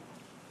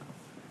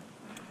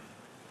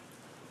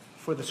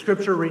For the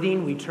scripture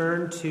reading, we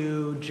turn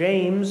to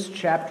James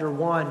chapter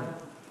 1.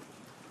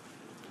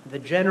 The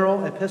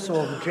general epistle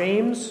of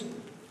James,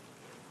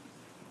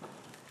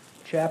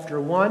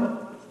 chapter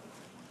 1.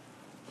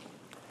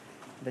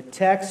 The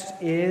text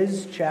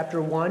is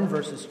chapter 1,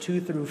 verses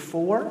 2 through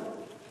 4.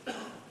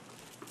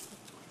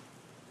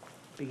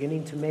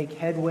 Beginning to make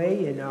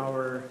headway in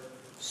our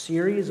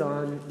series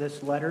on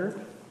this letter.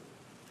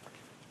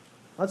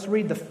 Let's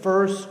read the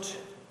first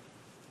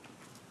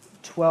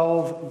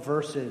 12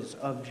 verses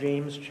of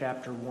James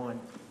chapter 1.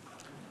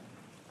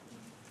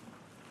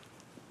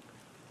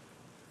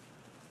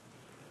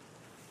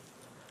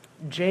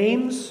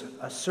 James,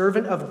 a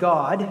servant of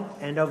God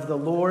and of the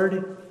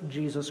Lord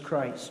Jesus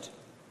Christ,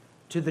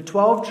 to the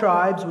 12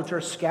 tribes which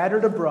are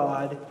scattered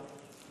abroad,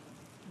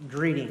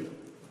 greeting.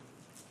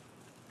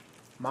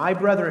 My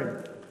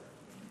brethren,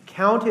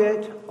 count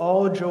it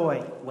all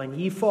joy when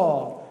ye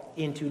fall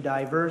into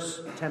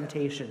diverse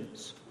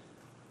temptations,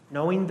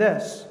 knowing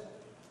this,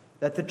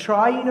 that the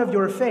trying of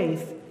your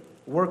faith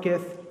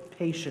worketh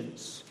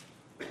patience.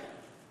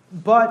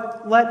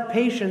 But let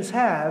patience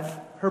have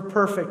her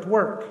perfect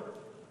work,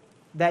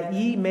 that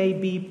ye may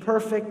be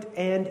perfect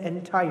and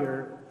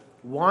entire,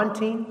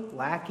 wanting,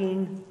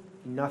 lacking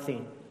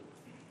nothing.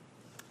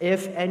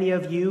 If any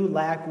of you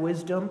lack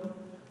wisdom,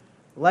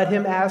 let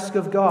him ask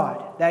of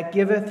God, that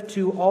giveth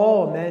to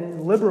all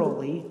men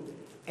liberally,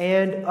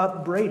 and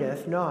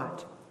upbraideth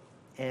not,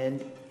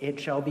 and it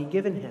shall be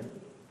given him.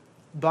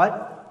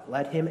 But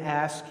let him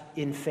ask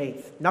in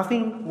faith,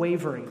 nothing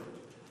wavering.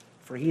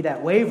 For he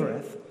that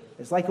wavereth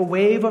is like a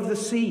wave of the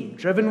sea,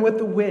 driven with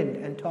the wind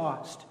and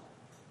tossed.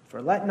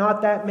 For let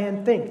not that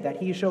man think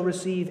that he shall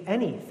receive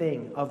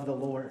anything of the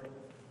Lord.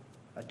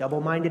 A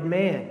double-minded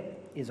man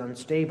is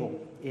unstable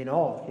in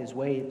all his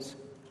ways.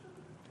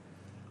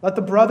 Let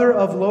the brother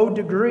of low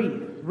degree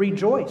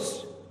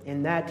rejoice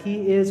in that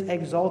he is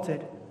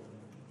exalted,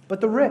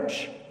 but the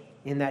rich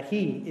in that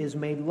he is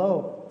made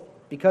low,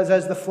 because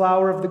as the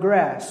flower of the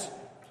grass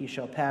he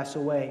shall pass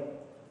away.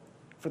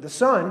 For the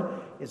sun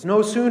is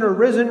no sooner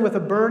risen with a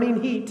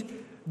burning heat,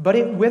 but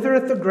it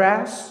withereth the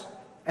grass,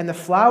 and the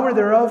flower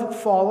thereof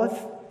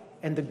falleth,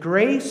 and the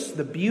grace,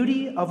 the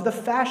beauty of the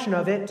fashion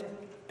of it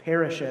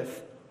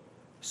perisheth.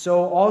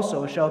 So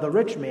also shall the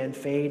rich man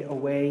fade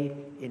away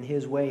in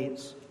his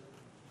ways.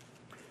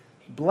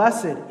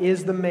 Blessed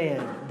is the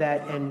man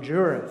that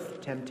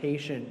endureth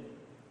temptation,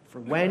 for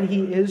when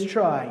he is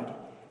tried,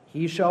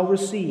 he shall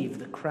receive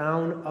the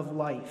crown of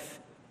life,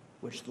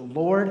 which the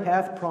Lord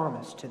hath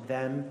promised to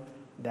them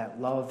that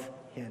love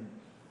him.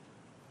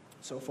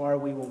 So far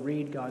we will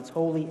read God's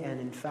holy and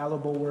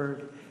infallible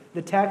word.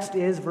 The text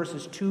is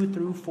verses 2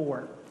 through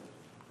 4.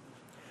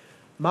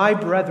 My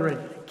brethren,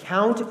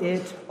 count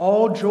it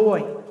all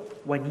joy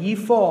when ye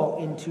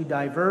fall into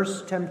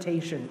diverse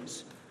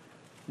temptations,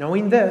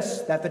 knowing this,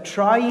 that the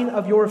trying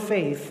of your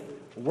faith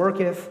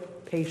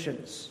worketh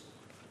patience.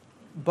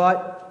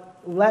 But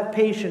let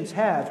patience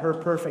have her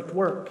perfect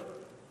work,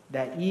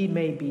 that ye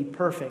may be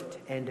perfect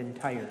and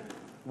entire,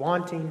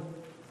 wanting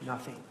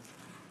nothing.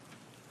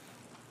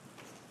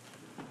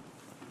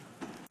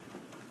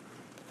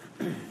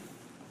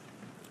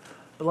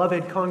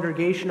 Beloved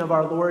congregation of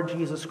our Lord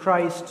Jesus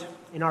Christ,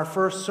 in our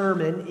first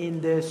sermon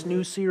in this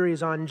new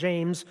series on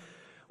James,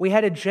 we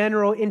had a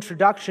general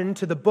introduction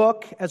to the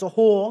book as a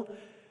whole,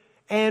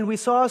 and we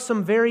saw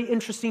some very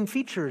interesting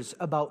features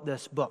about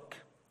this book.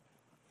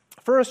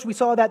 First, we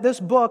saw that this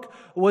book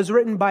was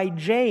written by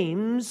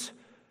James,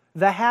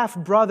 the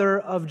half-brother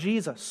of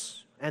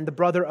Jesus and the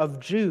brother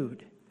of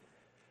Jude.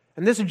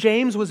 And this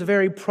James was a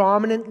very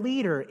prominent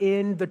leader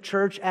in the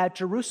church at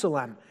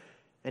Jerusalem.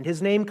 And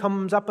his name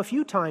comes up a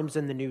few times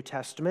in the New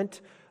Testament,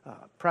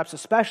 perhaps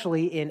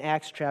especially in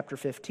Acts chapter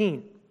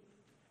 15.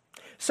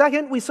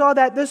 Second, we saw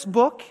that this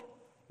book,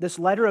 this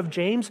letter of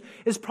James,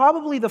 is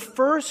probably the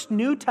first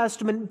New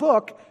Testament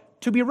book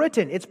to be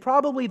written. It's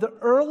probably the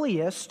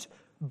earliest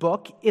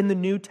book in the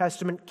New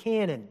Testament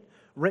canon,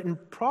 written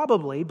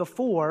probably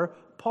before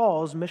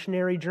Paul's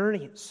missionary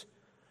journeys.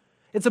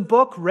 It's a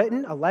book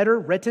written, a letter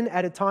written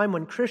at a time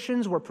when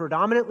Christians were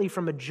predominantly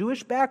from a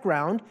Jewish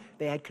background.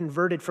 They had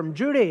converted from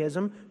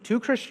Judaism to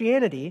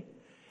Christianity.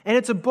 And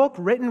it's a book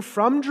written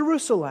from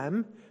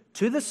Jerusalem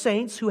to the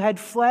saints who had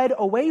fled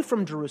away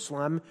from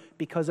Jerusalem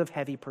because of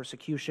heavy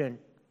persecution.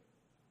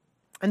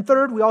 And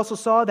third, we also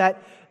saw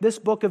that this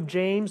book of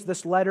James,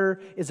 this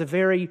letter, is a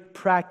very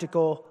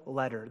practical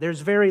letter. There's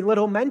very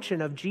little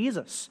mention of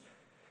Jesus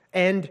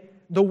and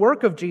the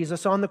work of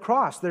Jesus on the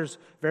cross. There's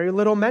very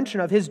little mention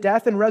of his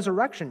death and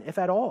resurrection, if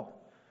at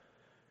all.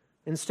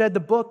 Instead, the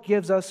book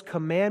gives us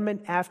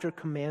commandment after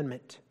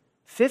commandment.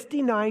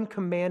 59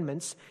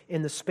 commandments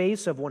in the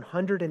space of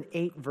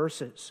 108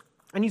 verses.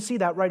 And you see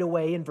that right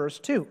away in verse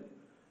 2.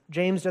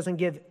 James doesn't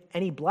give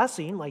any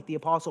blessing like the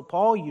Apostle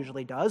Paul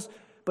usually does,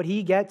 but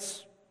he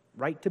gets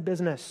right to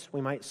business,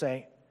 we might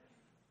say.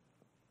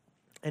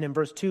 And in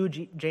verse 2,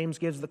 James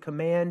gives the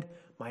command,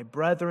 my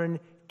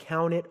brethren,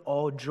 count it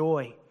all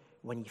joy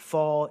when ye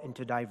fall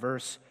into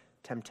diverse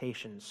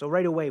temptations. So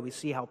right away we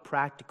see how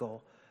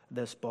practical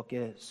this book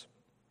is.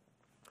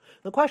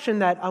 The question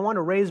that I want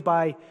to raise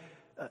by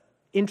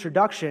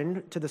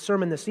introduction to the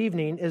sermon this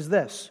evening is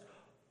this: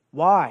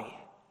 why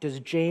does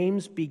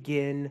James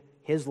begin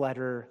his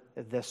letter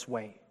this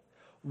way?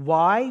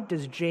 Why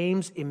does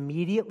James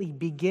immediately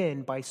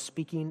begin by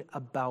speaking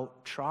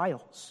about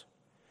trials?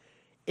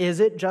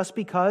 Is it just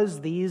because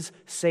these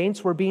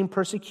saints were being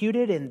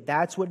persecuted and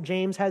that's what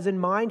James has in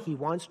mind? He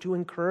wants to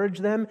encourage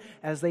them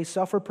as they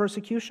suffer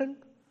persecution?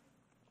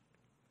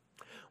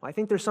 Well, I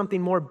think there's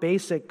something more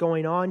basic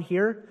going on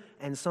here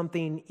and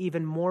something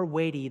even more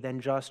weighty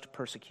than just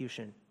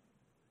persecution.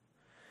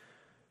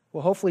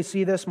 We'll hopefully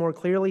see this more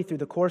clearly through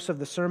the course of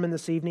the sermon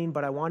this evening,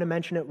 but I want to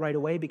mention it right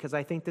away because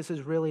I think this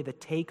is really the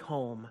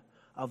take-home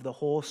of the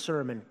whole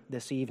sermon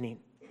this evening.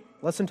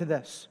 Listen to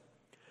this.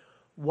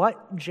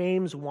 What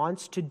James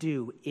wants to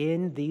do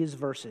in these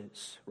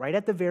verses, right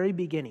at the very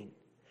beginning,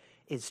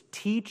 is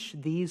teach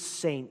these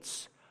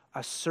saints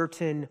a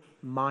certain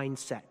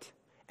mindset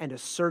and a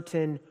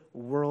certain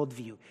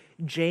worldview.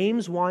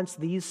 James wants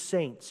these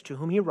saints, to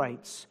whom he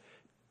writes,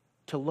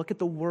 to look at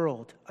the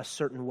world a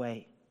certain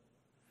way.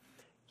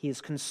 He is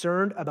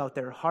concerned about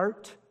their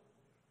heart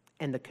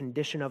and the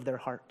condition of their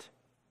heart.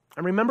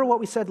 And remember what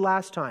we said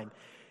last time.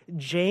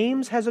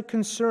 James has a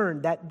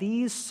concern that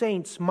these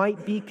saints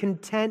might be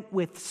content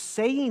with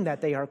saying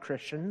that they are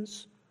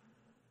Christians,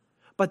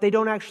 but they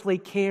don't actually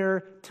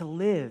care to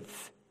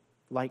live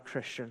like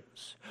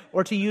Christians.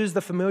 Or to use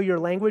the familiar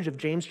language of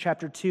James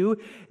chapter 2,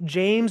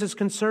 James is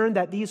concerned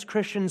that these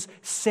Christians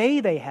say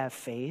they have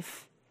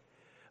faith,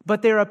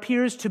 but there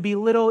appears to be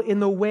little in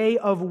the way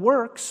of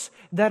works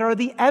that are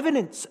the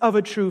evidence of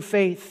a true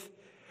faith.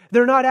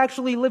 They're not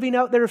actually living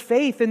out their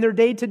faith in their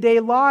day-to-day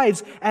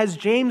lives. As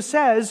James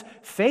says,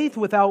 faith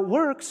without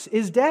works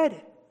is dead.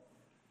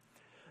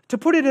 To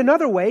put it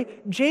another way,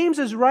 James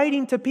is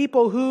writing to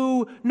people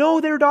who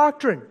know their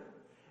doctrine.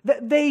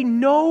 They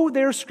know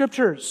their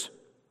scriptures.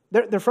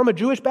 They're from a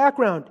Jewish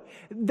background.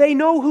 They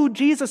know who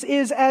Jesus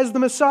is as the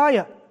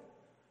Messiah.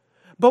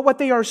 But what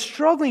they are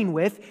struggling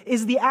with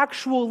is the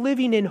actual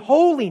living in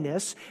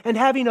holiness and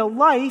having a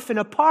life and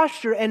a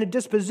posture and a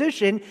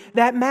disposition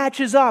that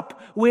matches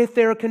up with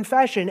their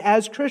confession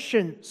as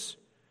Christians.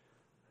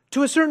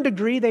 To a certain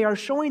degree, they are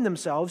showing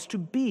themselves to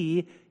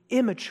be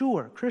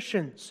immature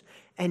Christians.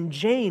 And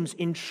James,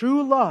 in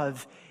true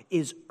love,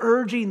 is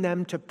urging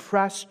them to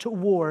press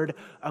toward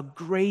a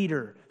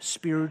greater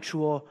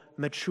spiritual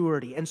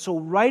maturity. And so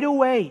right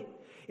away,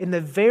 in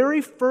the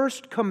very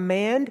first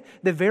command,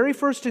 the very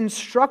first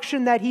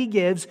instruction that he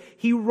gives,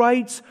 he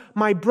writes,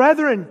 "My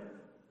brethren,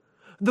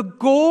 the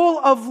goal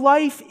of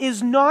life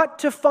is not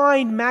to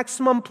find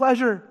maximum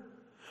pleasure.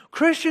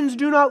 Christians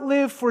do not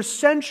live for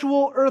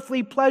sensual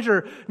earthly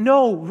pleasure.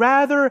 No,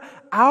 rather,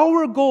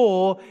 our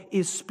goal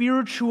is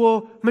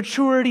spiritual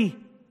maturity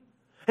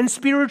and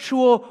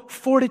spiritual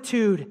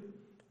fortitude,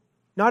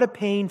 not a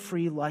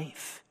pain-free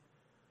life."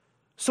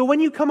 So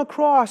when you come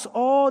across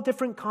all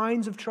different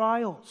kinds of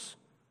trials,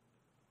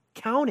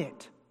 count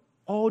it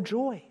all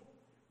joy.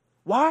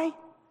 Why?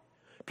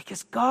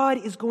 Because God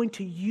is going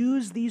to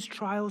use these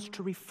trials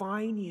to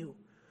refine you,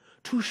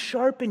 to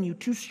sharpen you,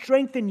 to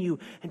strengthen you,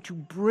 and to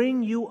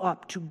bring you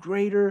up to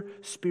greater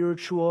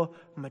spiritual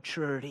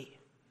maturity.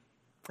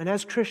 And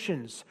as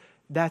Christians,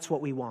 that's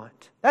what we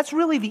want. That's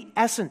really the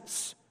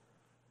essence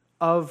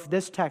of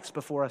this text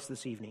before us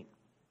this evening.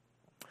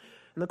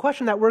 And the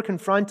question that we're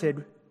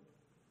confronted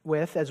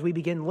with as we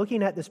begin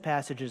looking at this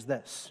passage is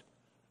this: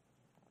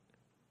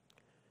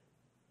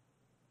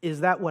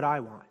 is that what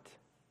I want?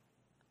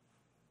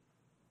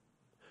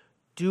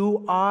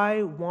 Do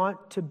I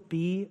want to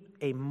be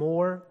a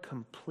more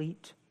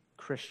complete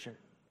Christian?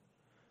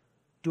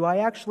 Do I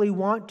actually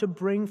want to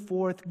bring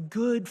forth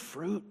good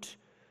fruit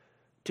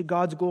to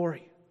God's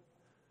glory?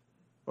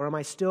 Or am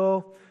I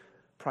still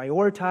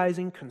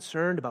prioritizing,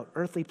 concerned about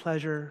earthly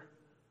pleasure,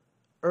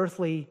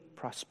 earthly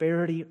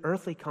prosperity,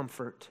 earthly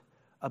comfort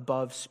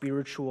above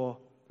spiritual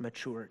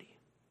maturity?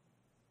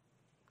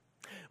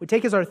 We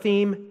take as our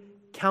theme,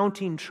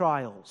 counting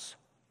trials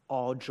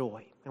all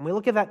joy. And we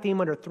look at that theme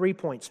under 3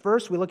 points.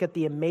 First, we look at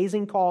the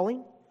amazing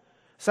calling.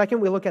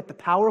 Second, we look at the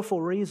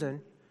powerful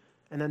reason.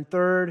 And then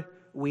third,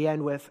 we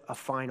end with a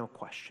final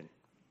question.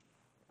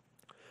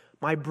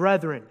 My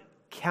brethren,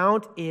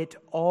 count it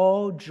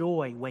all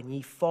joy when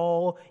ye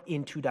fall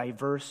into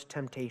diverse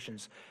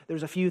temptations.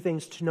 There's a few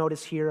things to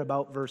notice here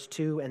about verse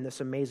 2 and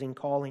this amazing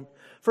calling.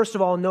 First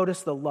of all,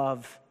 notice the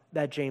love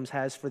that James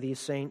has for these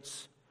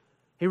saints.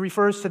 He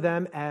refers to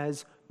them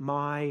as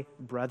my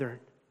brethren.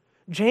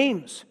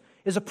 James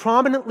is a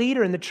prominent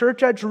leader in the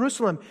church at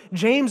Jerusalem.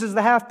 James is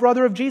the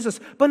half-brother of Jesus,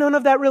 but none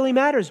of that really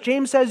matters.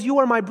 James says, you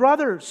are my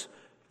brothers.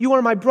 You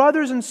are my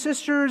brothers and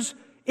sisters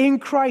in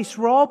Christ.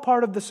 We're all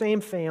part of the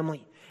same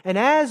family. And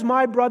as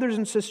my brothers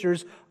and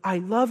sisters, I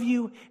love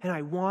you and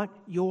I want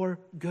your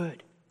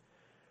good.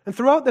 And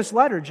throughout this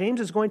letter,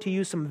 James is going to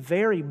use some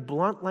very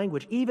blunt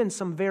language, even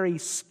some very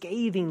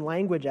scathing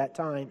language at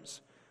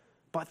times.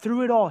 But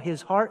through it all,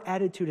 his heart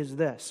attitude is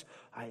this: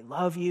 I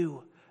love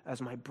you as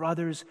my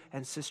brothers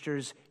and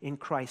sisters in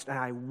Christ, and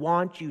I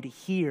want you to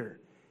hear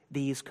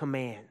these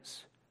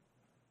commands.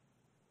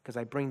 because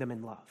I bring them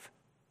in love.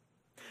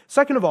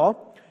 Second of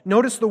all,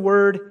 notice the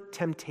word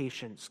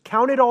temptations.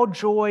 Count it all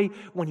joy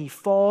when you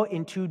fall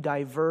into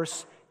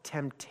diverse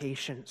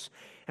temptations.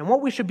 And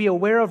what we should be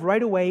aware of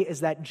right away is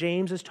that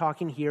James is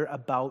talking here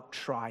about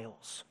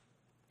trials.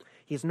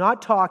 He's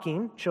not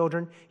talking,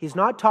 children, he's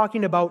not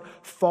talking about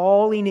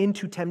falling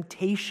into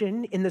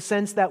temptation in the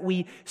sense that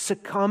we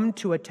succumb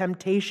to a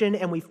temptation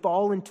and we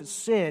fall into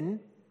sin.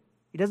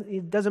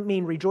 It doesn't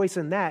mean rejoice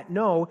in that.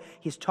 No,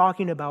 he's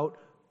talking about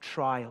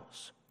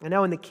trials. And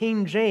now in the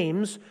King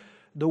James,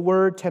 the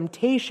word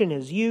temptation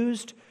is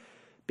used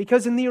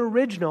because in the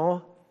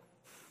original,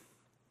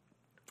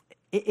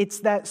 it's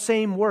that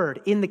same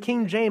word. In the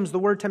King James, the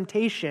word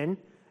temptation,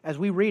 as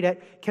we read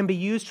it, can be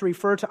used to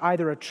refer to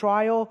either a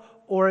trial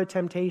or a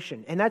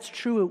temptation. And that's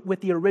true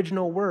with the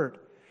original word.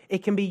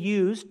 It can be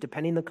used,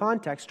 depending on the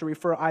context, to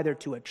refer either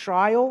to a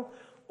trial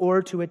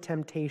or to a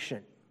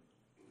temptation.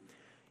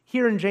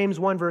 Here in James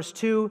 1 verse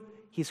 2,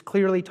 he's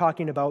clearly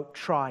talking about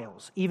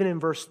trials. Even in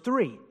verse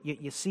 3,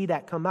 you see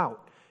that come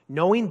out.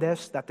 Knowing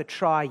this, that the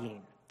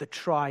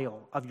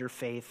trial of your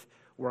faith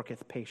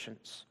worketh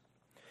patience.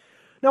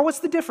 Now, what's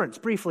the difference,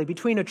 briefly,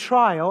 between a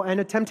trial and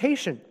a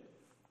temptation?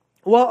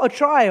 Well, a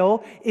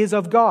trial is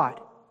of God.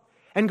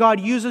 And God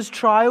uses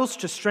trials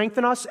to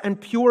strengthen us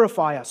and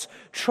purify us.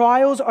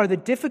 Trials are the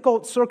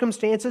difficult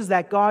circumstances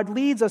that God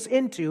leads us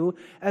into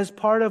as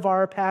part of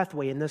our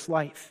pathway in this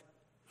life.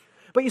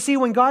 But you see,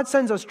 when God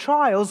sends us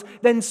trials,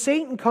 then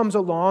Satan comes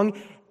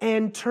along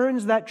and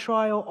turns that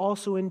trial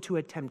also into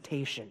a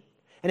temptation.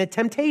 And a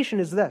temptation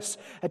is this.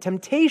 A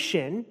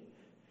temptation,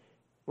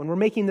 when we're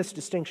making this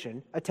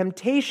distinction, a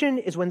temptation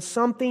is when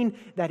something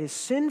that is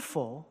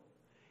sinful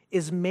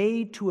is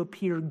made to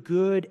appear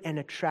good and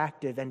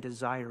attractive and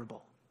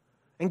desirable.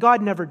 And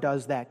God never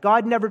does that.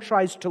 God never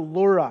tries to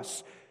lure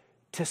us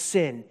to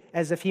sin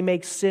as if he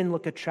makes sin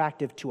look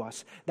attractive to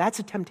us. That's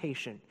a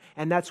temptation,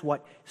 and that's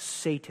what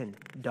Satan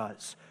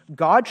does.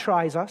 God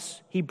tries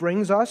us. He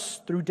brings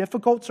us through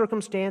difficult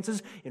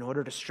circumstances in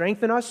order to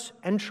strengthen us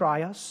and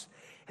try us.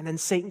 And then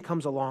Satan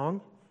comes along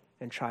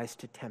and tries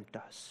to tempt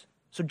us.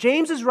 So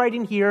James is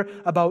writing here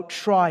about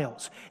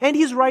trials, and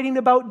he's writing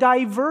about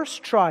diverse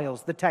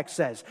trials, the text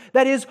says.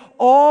 That is,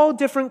 all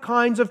different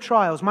kinds of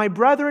trials. My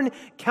brethren,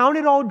 count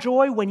it all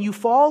joy when you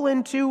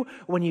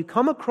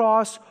come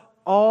across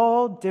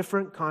all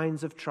different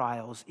kinds of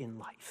trials in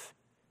life.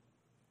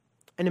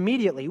 And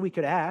immediately we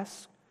could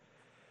ask,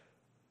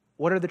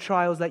 what are the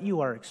trials that you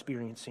are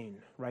experiencing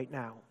right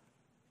now?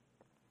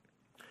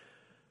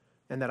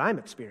 And that I'm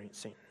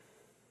experiencing?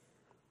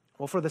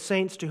 Well, for the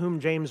saints to whom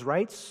James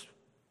writes,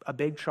 a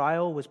big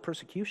trial was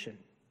persecution.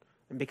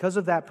 And because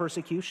of that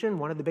persecution,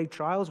 one of the big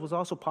trials was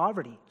also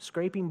poverty,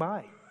 scraping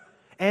by.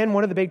 And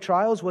one of the big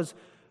trials was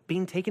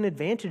being taken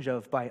advantage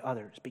of by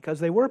others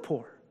because they were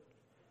poor.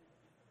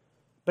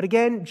 But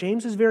again,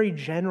 James is very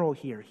general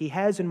here. He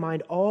has in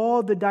mind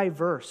all the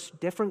diverse,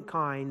 different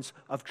kinds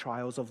of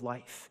trials of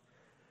life.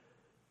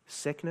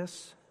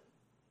 Sickness,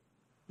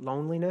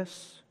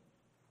 loneliness,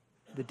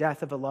 the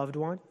death of a loved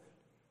one,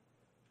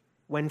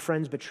 when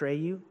friends betray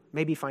you,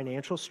 maybe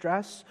financial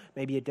stress,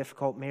 maybe a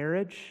difficult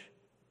marriage,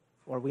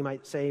 or we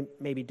might say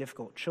maybe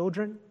difficult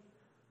children,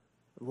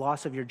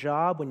 loss of your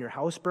job when your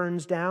house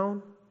burns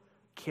down,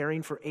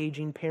 caring for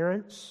aging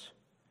parents.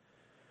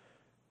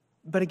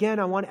 But again,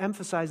 I want to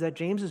emphasize that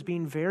James is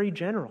being very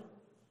general.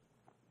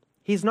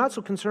 He's not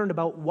so concerned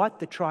about what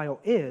the trial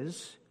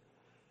is.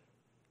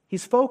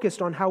 He's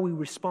focused on how we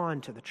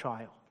respond to the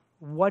trial.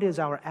 What is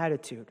our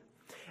attitude?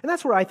 And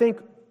that's where I think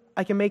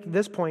I can make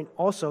this point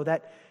also,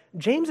 that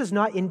James is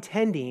not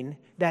intending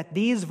that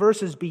these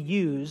verses be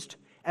used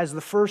as the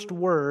first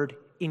word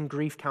in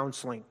grief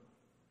counseling.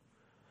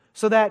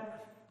 So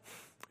that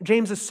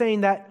James is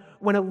saying that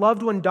when a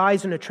loved one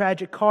dies in a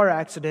tragic car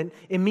accident,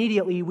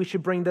 immediately we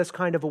should bring this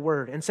kind of a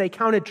word and say,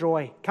 count it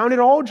joy. Count it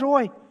all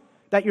joy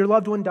that your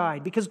loved one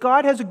died, because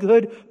God has a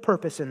good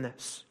purpose in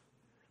this.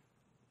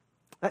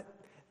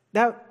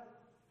 That's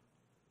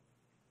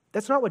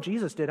not what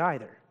Jesus did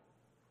either.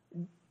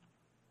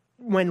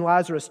 When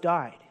Lazarus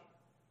died,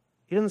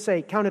 he doesn't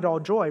say, count it all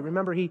joy.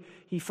 Remember,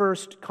 he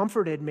first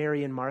comforted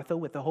Mary and Martha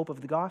with the hope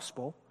of the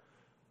gospel,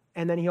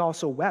 and then he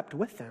also wept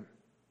with them.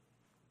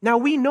 Now,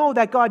 we know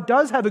that God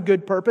does have a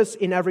good purpose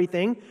in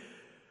everything,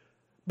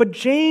 but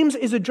James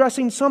is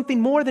addressing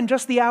something more than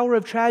just the hour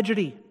of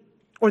tragedy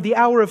or the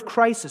hour of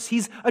crisis.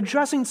 He's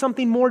addressing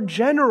something more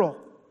general.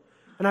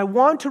 And I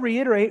want to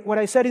reiterate what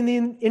I said in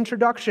the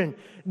introduction.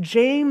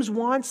 James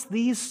wants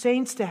these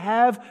saints to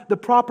have the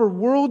proper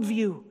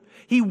worldview.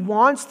 He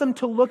wants them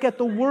to look at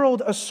the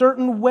world a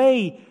certain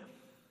way.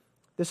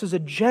 This is a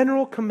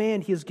general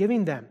command he is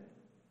giving them.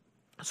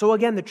 So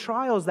again, the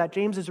trials that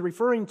James is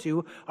referring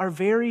to are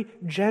very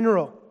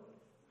general.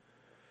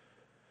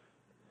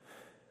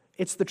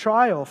 It's the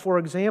trial, for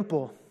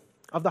example,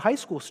 of the high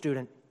school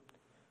student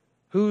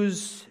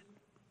who's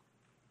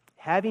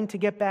having to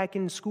get back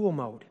in school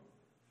mode,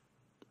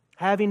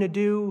 having to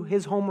do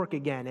his homework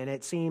again, and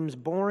it seems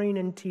boring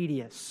and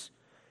tedious.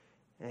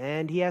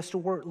 And he has to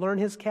learn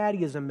his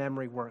catechism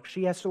memory work.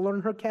 She has to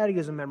learn her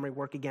catechism memory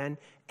work again,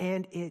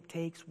 and it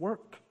takes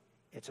work.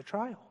 It's a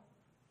trial.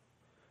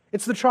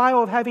 It's the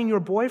trial of having your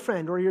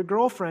boyfriend or your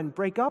girlfriend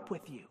break up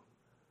with you.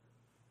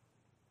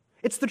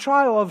 It's the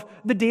trial of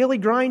the daily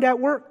grind at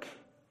work.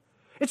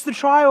 It's the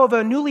trial of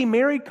a newly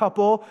married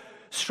couple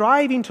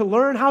striving to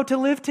learn how to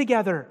live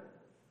together.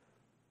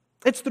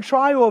 It's the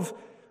trial of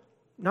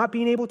not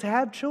being able to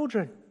have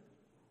children.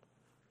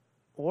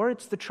 Or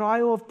it's the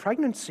trial of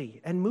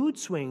pregnancy and mood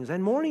swings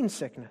and morning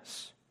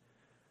sickness.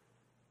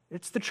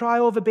 It's the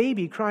trial of a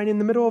baby crying in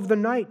the middle of the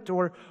night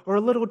or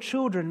little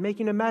children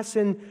making a mess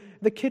in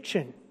the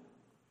kitchen.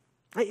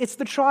 It's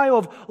the trial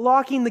of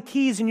locking the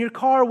keys in your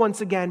car once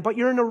again, but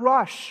you're in a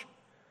rush.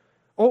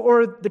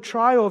 Or the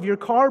trial of your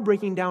car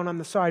breaking down on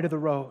the side of the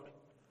road.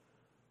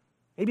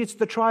 Maybe it's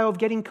the trial of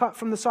getting cut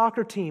from the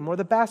soccer team or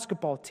the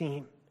basketball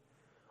team.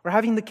 Or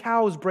having the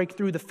cows break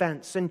through the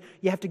fence and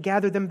you have to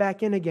gather them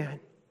back in again.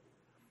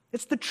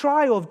 It's the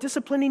trial of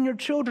disciplining your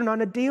children on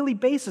a daily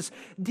basis,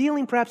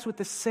 dealing perhaps with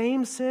the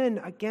same sin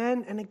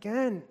again and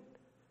again.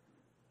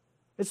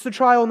 It's the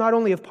trial not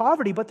only of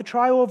poverty, but the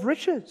trial of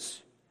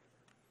riches.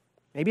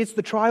 Maybe it's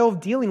the trial of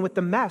dealing with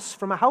the mess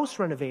from a house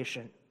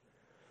renovation.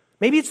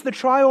 Maybe it's the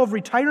trial of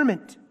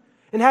retirement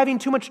and having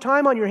too much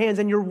time on your hands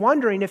and you're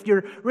wondering if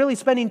you're really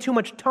spending too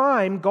much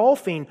time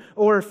golfing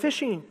or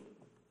fishing.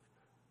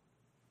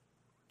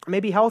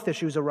 Maybe health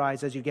issues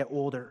arise as you get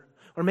older.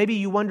 Or maybe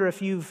you wonder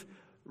if you've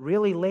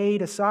really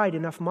laid aside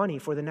enough money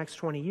for the next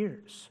 20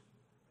 years.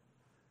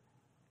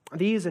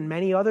 These and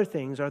many other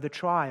things are the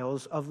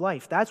trials of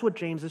life. That's what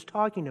James is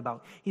talking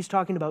about. He's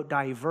talking about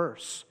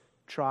diverse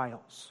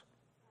trials.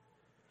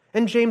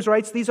 And James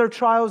writes, these are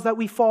trials that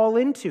we fall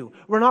into.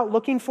 We're not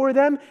looking for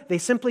them. They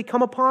simply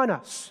come upon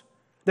us.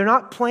 They're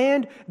not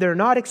planned. They're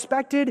not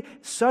expected.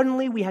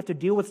 Suddenly we have to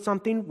deal with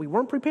something we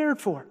weren't prepared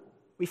for.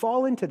 We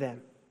fall into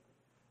them.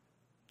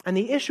 And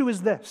the issue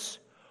is this: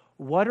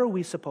 what are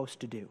we supposed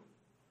to do?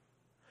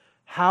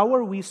 How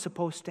are we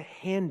supposed to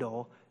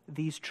handle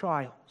these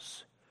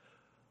trials?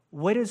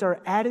 What is our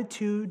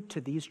attitude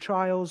to these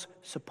trials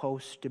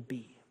supposed to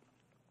be?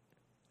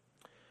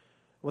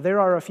 Well,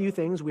 there are a few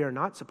things we are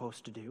not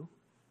supposed to do.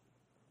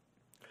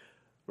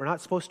 We're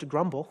not supposed to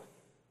grumble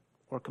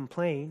or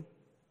complain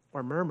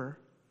or murmur.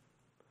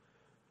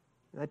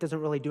 That doesn't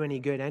really do any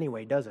good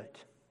anyway, does it?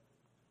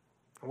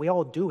 We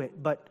all do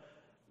it, but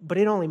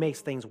it only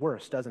makes things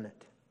worse, doesn't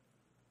it?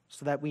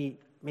 So that we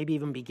maybe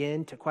even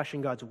begin to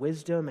question God's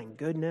wisdom and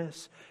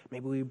goodness.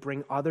 Maybe we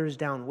bring others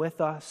down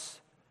with us.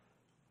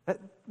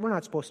 We're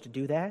not supposed to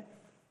do that.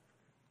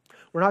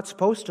 We're not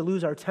supposed to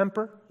lose our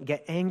temper,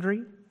 get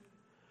angry.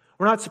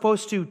 We're not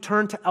supposed to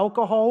turn to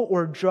alcohol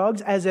or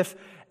drugs as if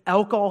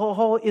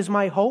alcohol is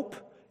my hope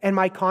and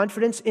my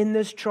confidence in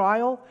this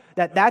trial,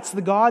 that's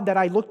the God that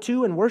I look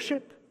to and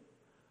worship.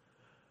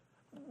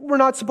 We're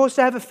not supposed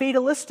to have a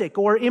fatalistic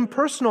or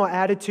impersonal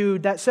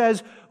attitude that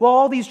says, well,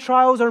 all these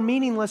trials are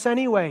meaningless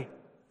anyway.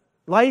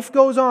 Life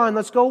goes on,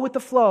 let's go with the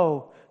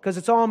flow, because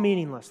it's all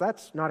meaningless.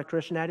 That's not a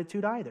Christian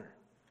attitude either.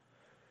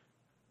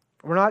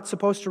 We're not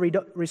supposed to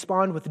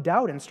respond with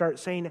doubt and start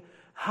saying,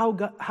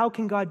 how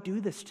can God do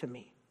this to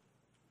me?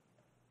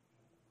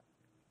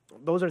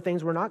 Those are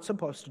things we're not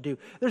supposed to do.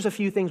 There's a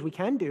few things we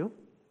can do.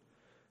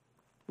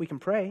 We can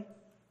pray.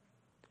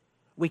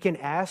 We can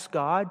ask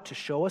God to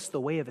show us the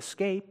way of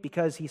escape,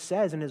 because He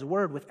says in His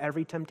Word, with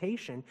every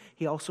temptation,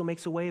 He also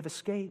makes a way of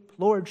escape.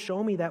 Lord,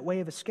 show me that way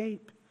of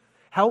escape.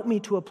 Help me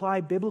to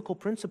apply biblical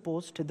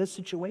principles to this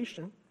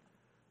situation.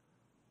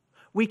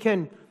 We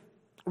can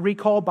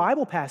recall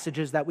Bible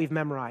passages that we've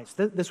memorized.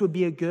 This would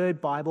be a good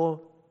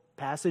Bible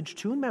passage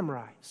to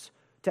memorize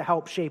to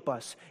help shape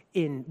us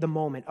in the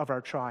moment of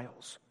our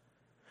trials.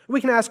 We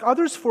can ask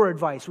others for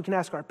advice. We can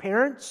ask our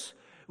parents.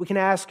 We can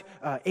ask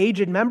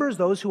aged members,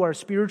 those who are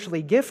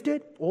spiritually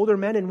gifted, older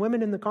men and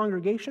women in the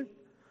congregation.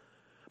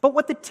 But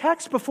what the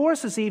text before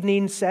us this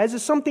evening says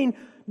is something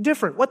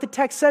different. What the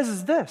text says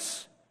is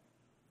this: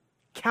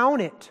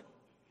 count it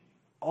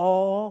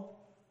all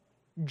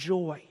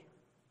joy.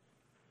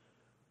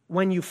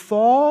 When you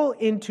fall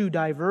into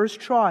diverse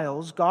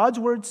trials, God's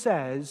Word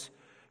says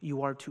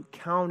you are to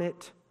count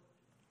it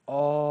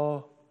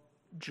all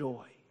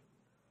joy.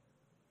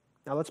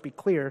 Now let's be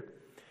clear.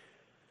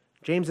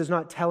 James is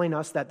not telling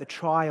us that the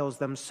trials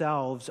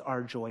themselves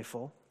are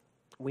joyful.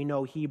 We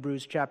know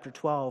Hebrews chapter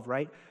 12,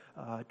 right?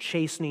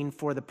 Chastening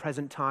for the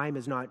present time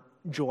is not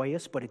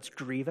joyous, but it's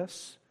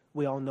grievous.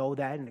 We all know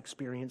that and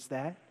experience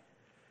that.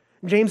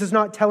 James is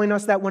not telling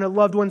us that when a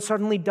loved one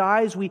suddenly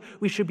dies, we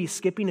should be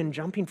skipping and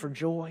jumping for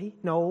joy.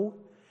 No.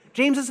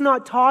 James is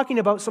not talking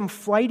about some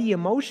flighty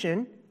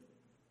emotion.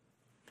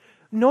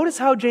 Notice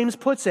how James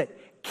puts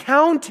it.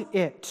 Count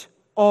it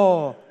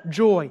all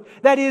joy.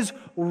 That is,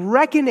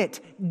 reckon it,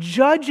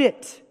 judge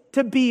it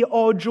to be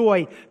all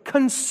joy.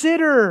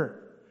 Consider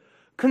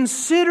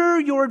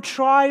your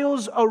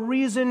trials a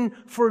reason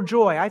for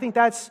joy. I think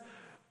that's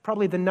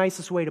probably the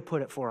nicest way to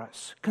put it for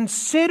us.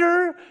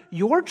 Consider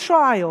your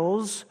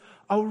trials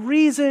a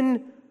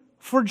reason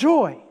for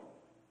joy.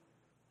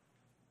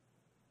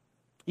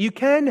 You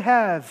can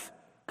have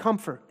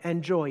comfort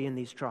and joy in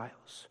these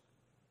trials.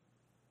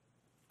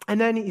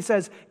 And then he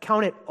says,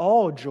 count it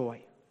all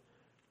joy.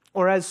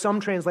 Or as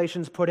some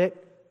translations put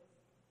it,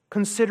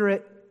 consider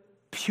it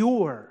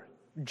pure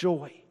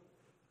joy.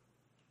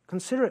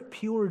 Consider it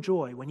pure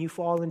joy when you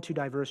fall into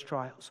diverse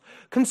trials.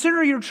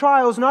 Consider your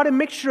trials not a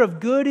mixture of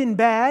good and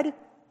bad,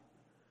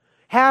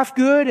 half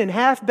good and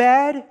half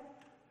bad.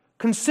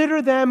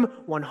 Consider them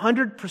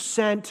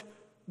 100%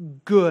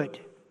 good.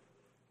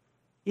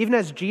 Even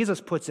as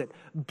Jesus puts it,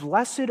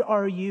 blessed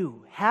are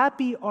you,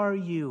 happy are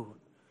you,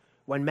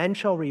 when men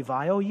shall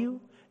revile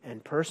you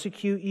and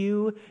persecute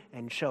you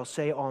and shall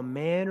say all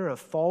manner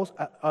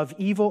of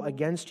evil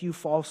against you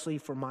falsely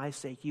for my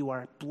sake. You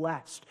are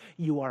blessed.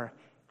 You are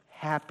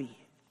happy.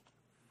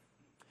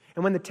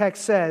 And when the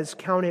text says,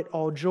 count it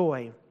all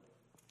joy,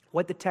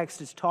 what the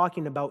text is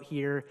talking about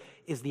here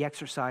is the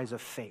exercise of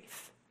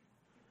faith.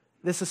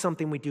 This is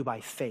something we do by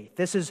faith.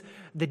 This is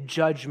the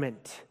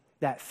judgment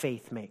that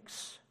faith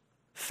makes.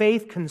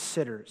 Faith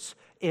considers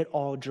it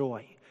all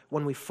joy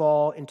when we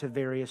fall into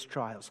various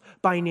trials.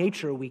 By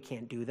nature, we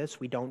can't do this.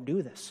 We don't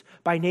do this.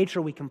 By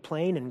nature, we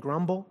complain and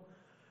grumble.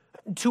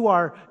 To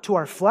our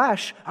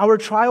flesh, our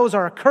trials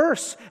are a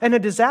curse and a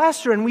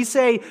disaster, and we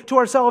say to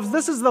ourselves,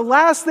 this is the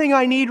last thing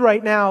I need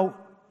right now.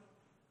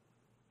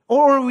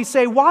 Or we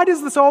say, why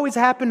does this always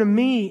happen to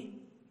me?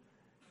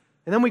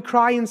 And then we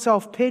cry in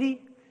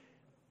self-pity.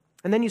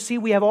 And then you see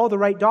we have all the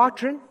right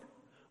doctrine.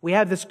 We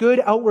have this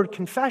good outward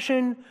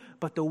confession,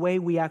 but the way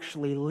we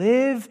actually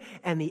live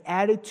and the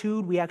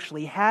attitude we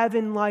actually have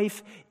in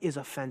life is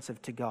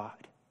offensive to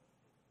God.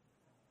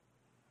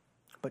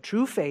 But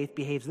true faith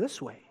behaves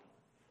this way.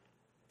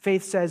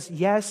 Faith says,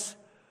 yes,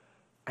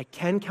 I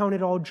can count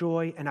it all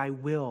joy, and I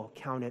will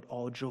count it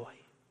all joy.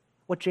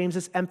 What James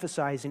is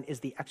emphasizing is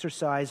the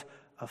exercise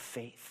of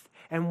faith.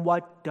 And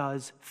what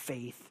does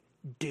faith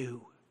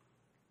do?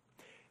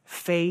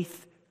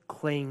 Faith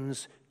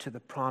clings to the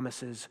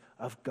promises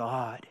of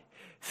God.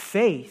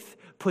 Faith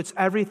puts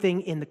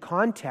everything in the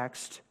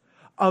context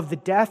of the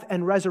death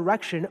and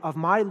resurrection of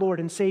my Lord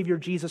and Savior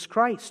Jesus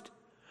Christ,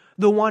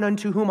 the one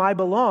unto whom I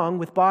belong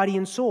with body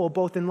and soul,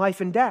 both in life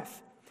and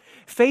death.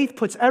 Faith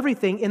puts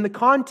everything in the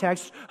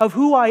context of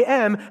who I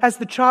am as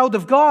the child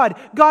of God.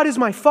 God is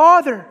my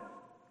Father.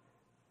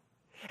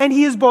 And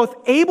He is both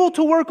able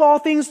to work all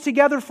things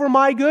together for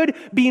my good,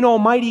 being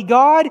Almighty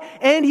God,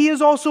 and He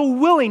is also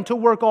willing to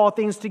work all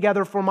things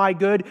together for my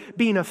good,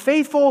 being a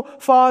faithful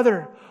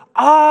Father.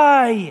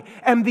 I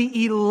am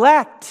the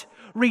elect,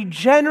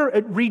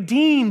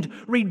 redeemed,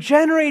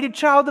 regenerated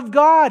child of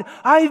God.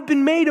 I've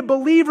been made a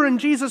believer in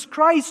Jesus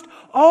Christ.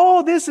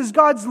 All this is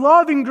God's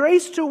love and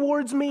grace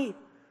towards me.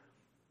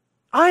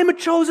 I am a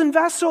chosen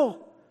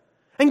vessel.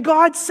 And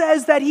God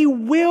says that He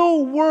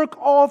will work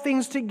all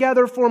things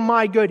together for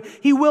my good.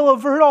 He will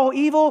avert all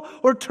evil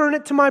or turn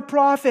it to my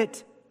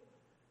profit.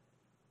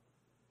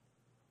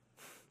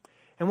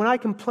 And when I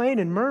complain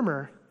and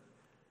murmur,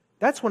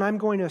 that's when I'm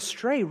going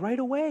astray right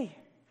away.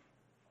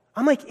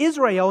 I'm like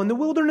Israel in the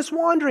wilderness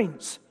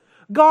wanderings.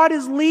 God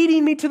is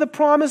leading me to the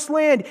promised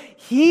land.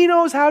 He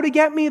knows how to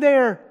get me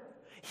there.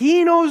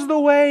 He knows the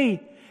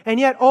way. And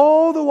yet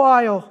all the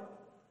while,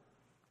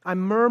 I'm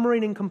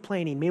murmuring and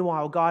complaining.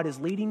 Meanwhile, God is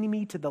leading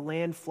me to the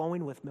land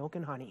flowing with milk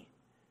and honey.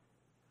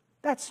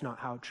 That's not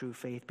how true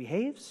faith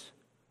behaves.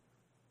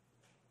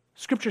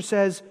 Scripture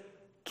says,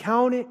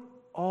 count it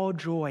all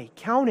joy.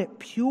 Count it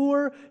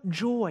pure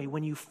joy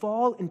when you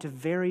fall into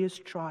various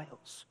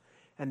trials.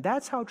 And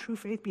that's how true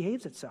faith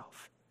behaves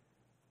itself.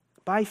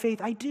 By faith,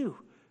 I do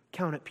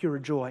count it pure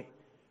joy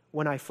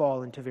when I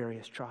fall into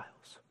various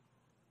trials.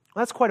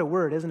 Well, that's quite a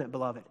word, isn't it,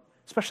 beloved?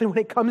 Especially when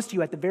it comes to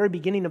you at the very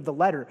beginning of the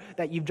letter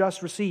that you've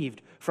just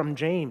received from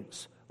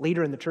James,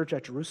 leader in the church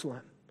at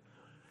Jerusalem.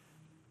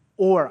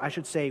 Or, I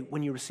should say,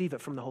 when you receive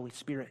it from the Holy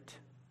Spirit.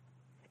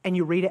 And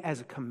you read it as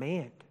a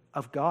command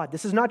of God.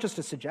 This is not just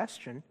a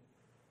suggestion.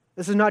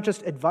 This is not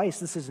just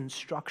advice. This is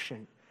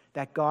instruction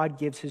that God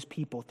gives His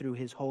people through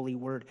His holy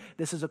word.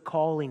 This is a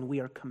calling we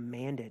are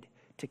commanded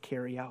to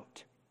carry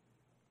out.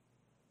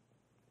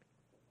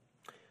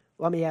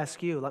 Let me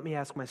ask you, let me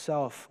ask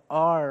myself,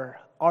 are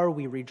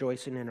we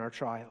rejoicing in our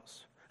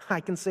trials? I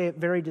can say it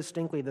very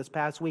distinctly. This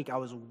past week, I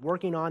was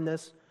working on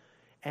this,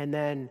 and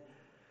then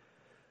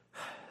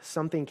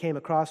something came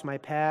across my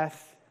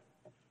path,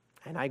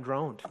 and I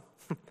groaned.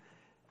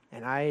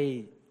 And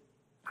I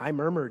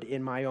murmured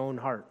in my own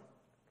heart.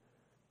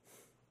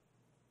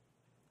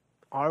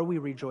 Are we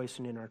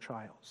rejoicing in our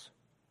trials?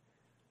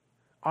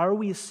 Are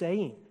we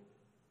saying,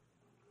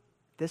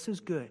 this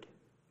is good.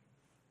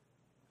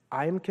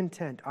 I am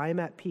content. I am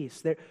at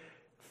peace.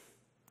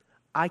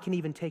 I can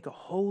even take a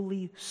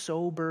holy,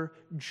 sober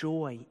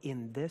joy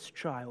in this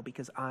trial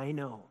because I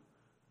know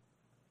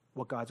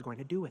what God's going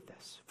to do with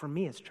this for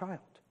me as a child.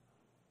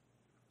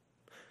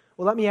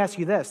 Well, let me ask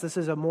you this. This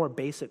is a more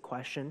basic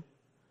question.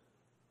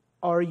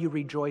 Are you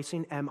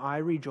rejoicing? Am I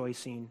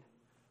rejoicing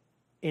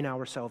in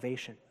our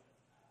salvation?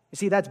 You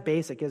see, that's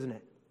basic, isn't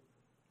it?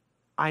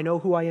 I know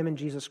who I am in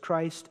Jesus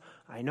Christ.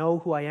 I know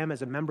who I am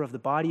as a member of the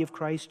body of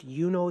Christ.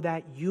 You know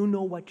that. You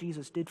know what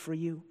Jesus did for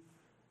you.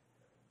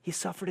 He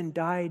suffered and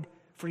died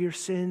for your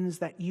sins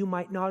that you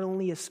might not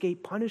only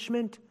escape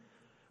punishment,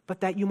 but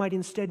that you might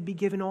instead be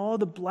given all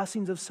the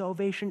blessings of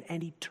salvation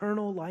and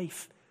eternal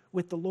life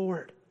with the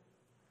Lord.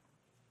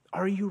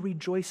 Are you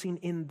rejoicing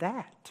in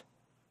that?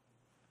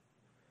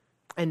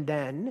 And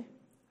then,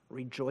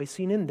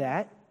 rejoicing in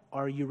that,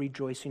 are you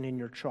rejoicing in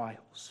your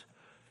trials?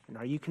 And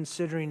are you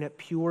considering it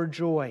pure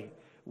joy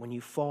when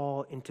you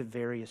fall into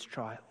various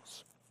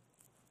trials?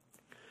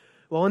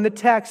 Well, in the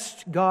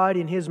text, God,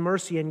 in His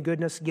mercy and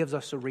goodness, gives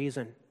us a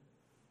reason.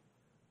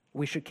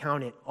 We should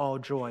count it all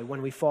joy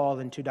when we fall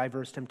into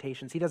diverse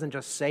temptations. He doesn't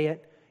just say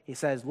it. He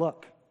says,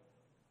 look,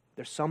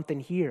 there's something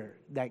here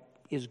that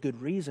is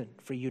good reason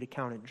for you to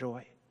count it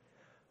joy.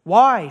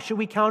 Why should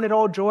we count it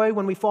all joy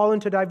when we fall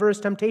into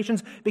diverse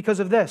temptations? Because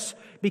of this.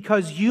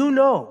 Because you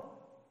know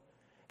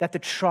that the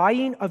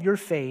trying of your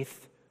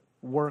faith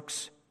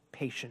works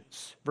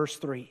patience. Verse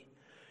 3.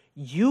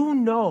 You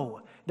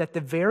know that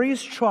the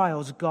various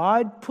trials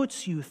God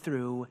puts you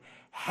through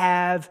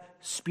have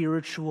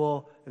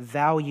spiritual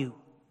value.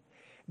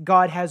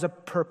 God has a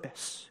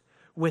purpose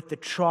with the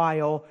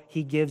trial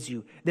He gives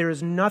you. There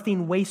is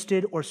nothing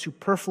wasted or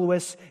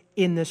superfluous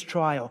in this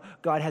trial.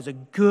 God has a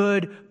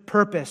good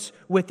purpose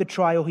with the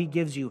trial He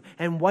gives you.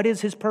 And what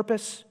is His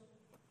purpose?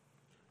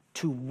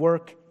 To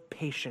work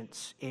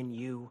patience in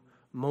you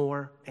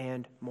more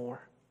and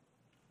more.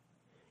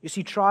 You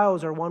see,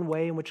 trials are one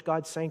way in which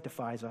God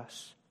sanctifies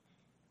us.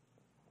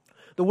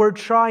 The word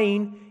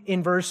trying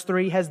in verse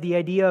 3 has the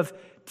idea of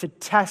to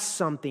test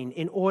something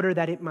in order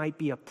that it might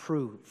be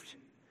approved.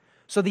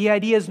 So the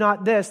idea is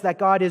not this, that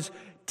God is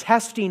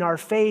testing our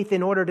faith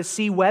in order to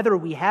see whether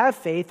we have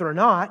faith or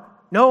not.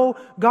 No,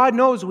 God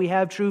knows we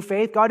have true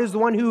faith. God is the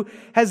one who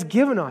has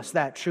given us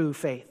that true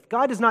faith.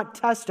 God does not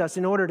test us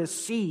in order to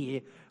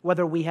see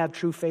whether we have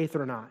true faith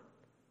or not,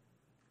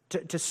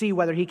 to see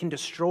whether He can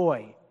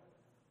destroy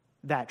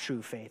that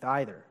true faith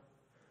either.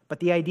 But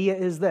the idea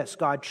is this: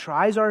 God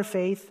tries our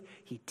faith,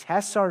 He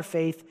tests our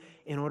faith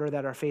in order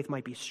that our faith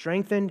might be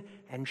strengthened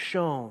and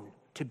shown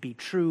to be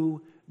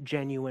true,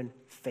 genuine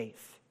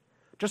faith.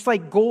 Just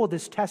like gold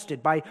is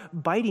tested by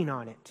biting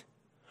on it,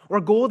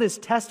 or gold is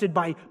tested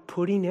by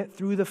putting it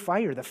through the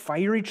fire, the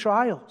fiery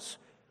trials,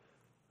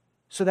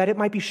 so that it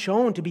might be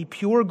shown to be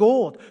pure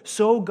gold.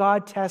 So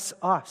God tests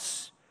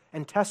us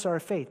and tests our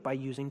faith by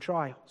using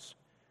trials.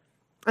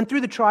 And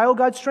through the trial,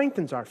 God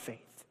strengthens our faith.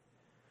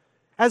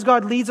 As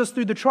God leads us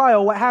through the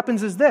trial, what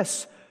happens is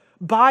this: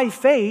 by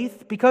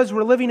faith, because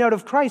we're living out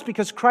of Christ,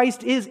 because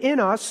Christ is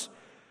in us,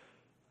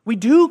 we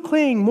do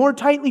cling more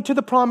tightly to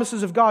the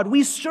promises of God.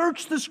 We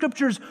search the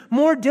Scriptures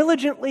more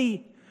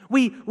diligently.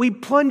 We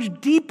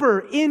plunge deeper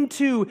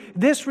into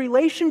this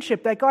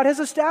relationship that God has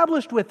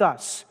established with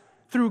us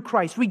through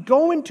Christ. We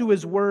go into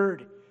His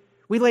Word.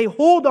 We lay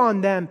hold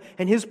on them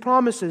and His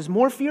promises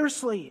more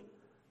fiercely.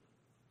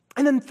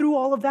 And then through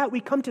all of that,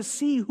 we come to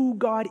see who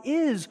God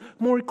is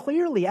more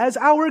clearly as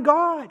our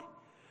God.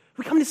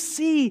 We come to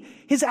see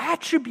His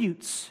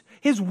attributes,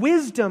 His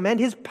wisdom and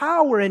His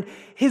power and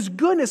His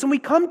goodness. And we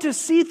come to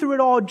see through it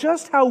all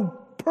just how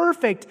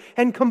perfect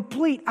and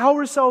complete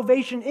our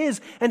salvation is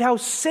and how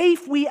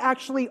safe we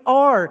actually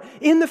are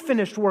in the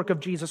finished work of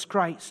Jesus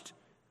Christ.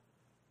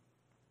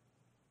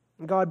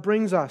 And God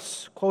brings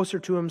us closer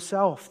to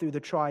Himself through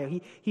the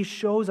trial. He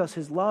shows us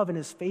His love and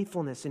His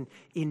faithfulness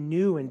in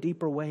new and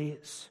deeper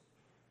ways.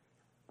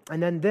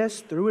 And then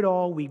through it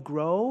all, we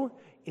grow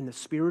in the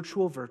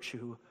spiritual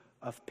virtue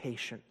of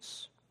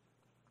patience.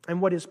 And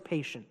what is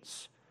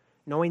patience?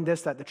 Knowing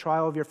this, that the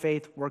trial of your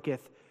faith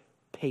worketh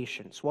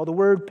patience. Well, the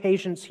word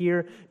patience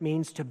here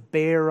means to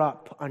bear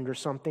up under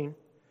something.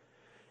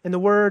 And the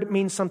word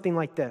means something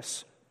like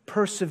this: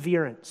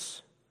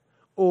 perseverance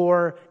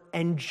or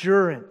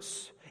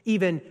endurance,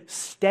 even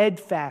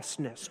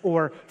steadfastness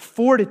or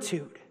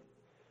fortitude.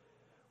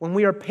 When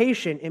we are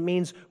patient, it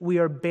means we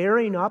are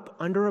bearing up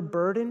under a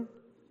burden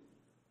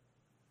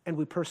and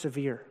we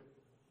persevere.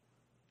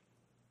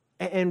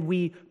 And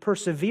we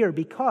persevere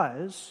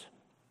because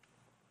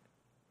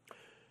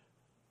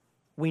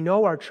we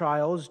know our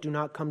trials do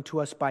not come to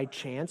us by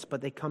chance,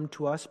 but they come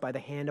to us by the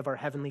hand of our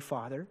Heavenly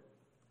Father.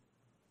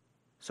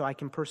 So I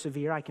can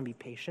persevere, I can be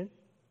patient.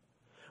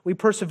 We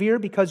persevere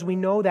because we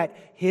know that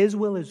His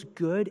will is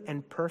good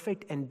and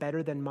perfect and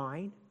better than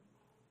mine.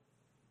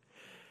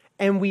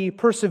 And we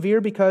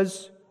persevere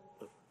because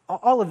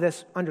all of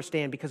this,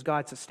 understand, because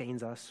God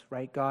sustains us,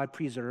 right? God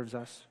preserves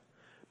us.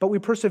 But we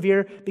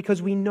persevere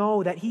because we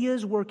know that He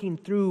is working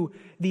through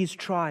these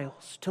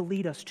trials to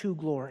lead us to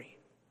glory.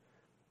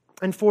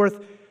 And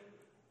fourth,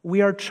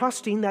 we are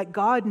trusting that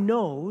God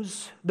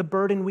knows the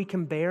burden we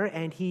can bear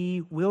and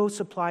He will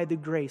supply the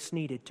grace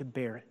needed to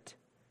bear it.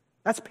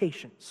 That's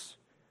patience.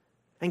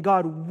 And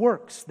God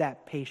works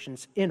that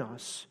patience in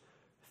us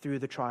through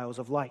the trials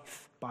of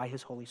life by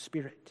His Holy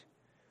Spirit.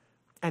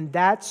 And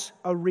that's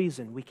a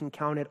reason we can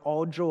count it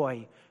all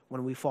joy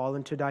when we fall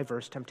into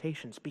diverse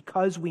temptations,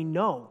 because we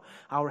know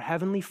our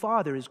Heavenly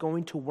Father is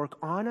going to work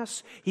on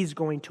us, He's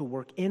going to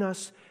work in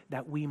us,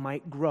 that we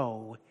might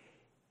grow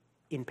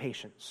in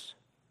patience,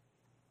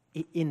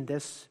 in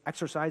this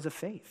exercise of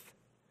faith.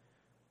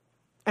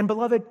 And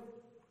beloved,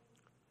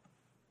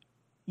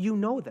 you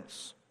know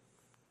this.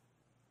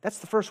 That's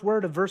the first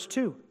word of verse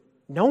 2.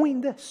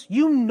 Knowing this.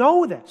 You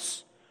know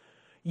this.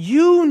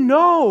 You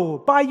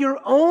know by your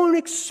own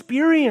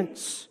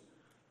experience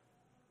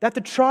that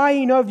the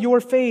trying of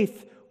your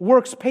faith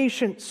works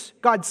patience.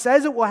 God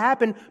says it will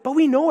happen, but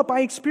we know it by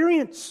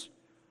experience.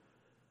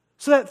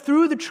 So that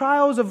through the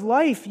trials of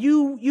life,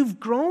 you've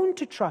grown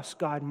to trust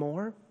God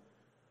more.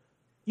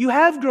 You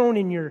have grown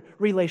in your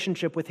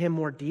relationship with Him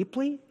more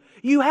deeply.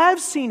 You have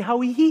seen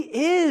how He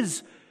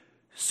is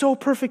so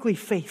perfectly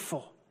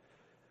faithful.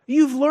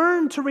 You've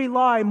learned to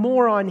rely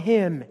more on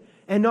Him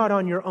and not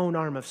on your own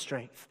arm of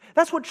strength.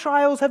 That's what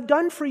trials have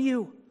done for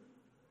you.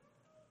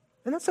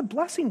 And that's a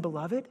blessing,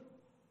 beloved.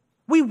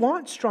 We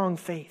want strong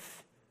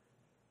faith.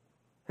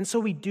 And so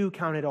we do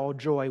count it all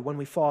joy when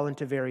we fall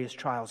into various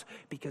trials,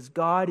 because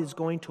God is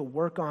going to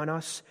work on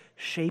us,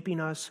 shaping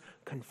us,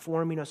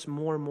 conforming us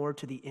more and more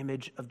to the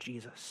image of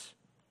Jesus.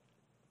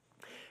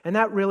 And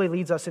that really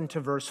leads us into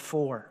verse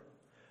 4.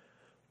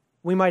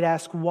 We might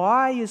ask,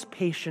 why is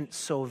patience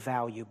so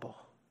valuable?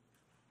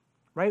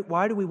 Right?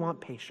 Why do we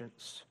want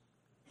patience?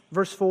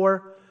 Verse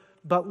 4,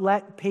 but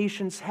let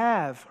patience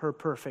have her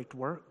perfect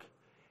work,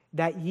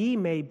 that ye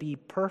may be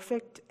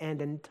perfect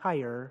and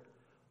entire,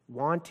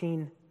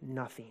 wanting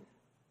nothing.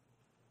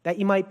 That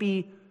ye might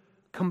be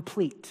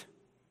complete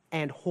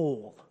and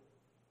whole,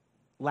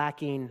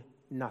 lacking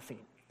nothing.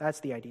 That's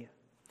the idea.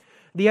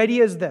 The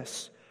idea is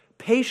this: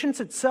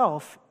 patience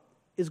itself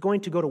is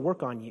going to go to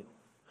work on you.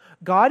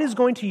 God is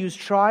going to use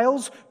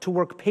trials to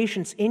work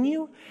patience in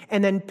you,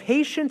 and then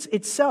patience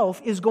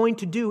itself is going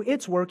to do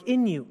its work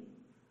in you.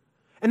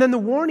 And then the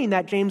warning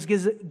that James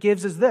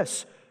gives is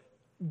this: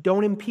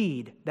 don't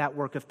impede that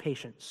work of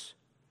patience.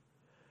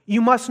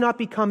 You must not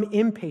become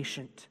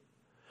impatient,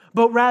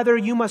 but rather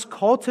you must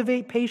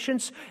cultivate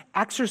patience,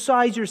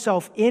 exercise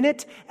yourself in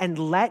it, and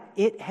let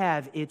it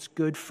have its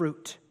good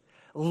fruit.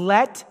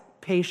 Let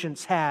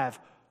patience have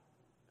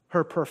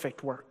her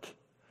perfect work.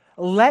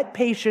 Let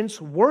patience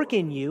work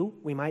in you,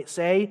 we might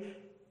say,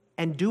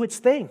 and do its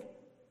thing.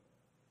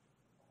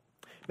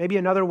 Maybe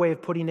another way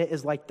of putting it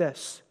is like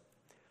this: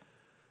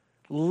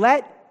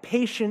 let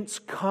patience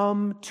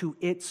come to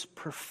its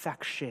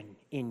perfection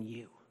in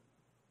you.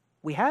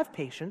 We have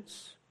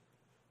patience.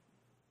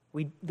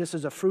 This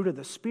is a fruit of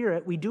the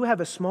Spirit. We do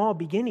have a small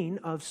beginning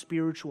of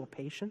spiritual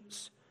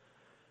patience,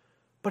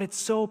 but it's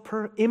so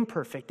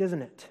imperfect,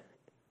 isn't it?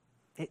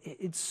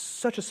 It's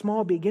such a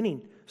small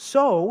beginning.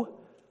 So,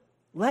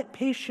 let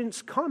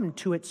patience come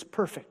to its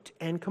perfect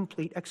and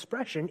complete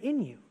expression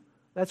in you.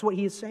 That's what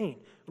he is saying,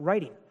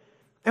 writing.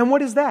 And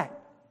what is that?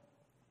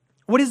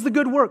 What is the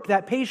good work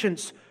that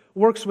patience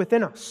works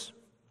within us?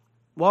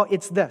 Well,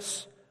 it's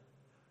this: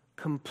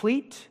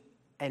 complete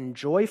and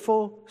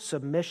joyful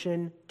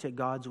submission to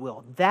God's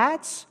will.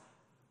 That's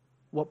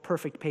what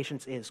perfect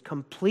patience is.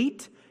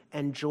 Complete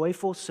and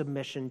joyful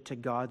submission to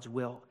God's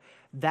will.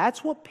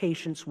 That's what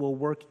patience will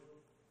work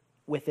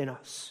within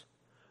us.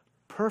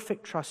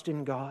 Perfect trust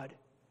in God,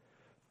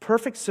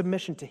 perfect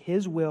submission to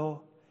His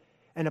will,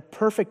 and a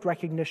perfect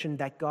recognition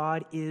that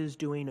God is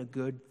doing a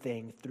good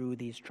thing through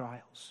these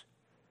trials.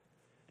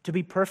 To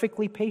be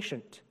perfectly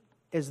patient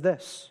is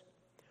this: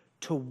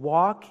 to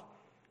walk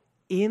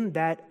in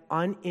that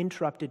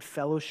uninterrupted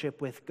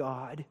fellowship with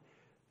God,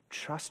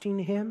 trusting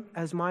Him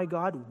as my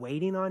God,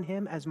 waiting on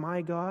Him as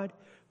my God,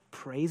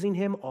 praising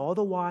Him all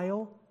the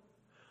while,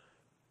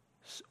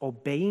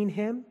 obeying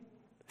Him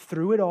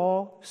through it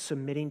all,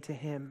 submitting to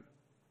Him,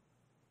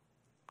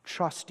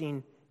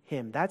 trusting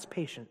Him. That's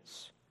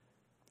patience.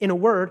 In a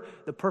word,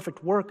 the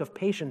perfect work of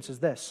patience is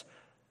this: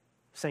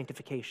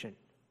 sanctification,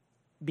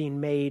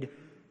 being made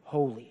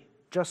holy,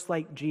 just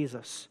like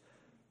Jesus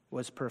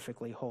was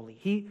perfectly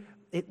holy.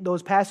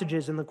 Those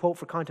passages in the quote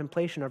for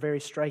contemplation are very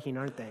striking,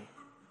 aren't they?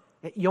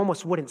 You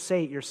almost wouldn't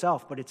say it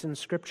yourself, but it's in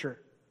Scripture.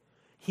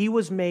 He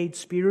was made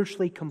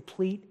spiritually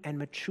complete and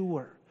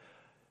mature,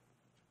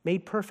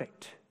 made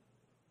perfect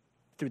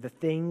through the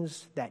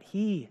things that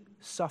He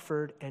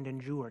suffered and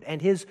endured.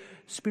 And His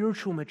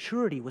spiritual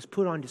maturity was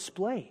put on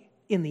display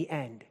in the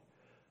end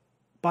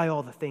by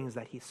all the things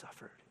that He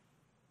suffered.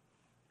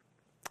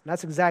 And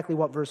that's exactly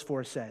what verse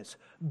 4 says.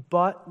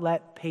 But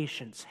let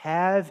patience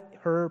have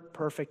her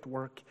perfect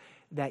work,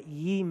 that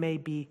ye may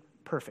be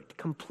perfect,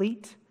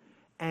 complete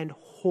and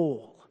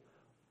whole,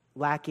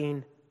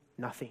 lacking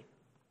nothing.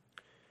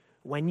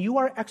 When you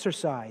are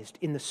exercised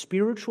in the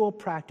spiritual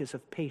practice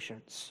of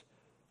patience,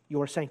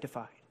 you are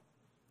sanctified.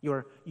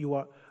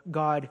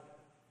 God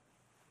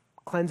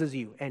cleanses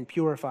you and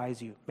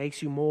purifies you,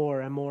 makes you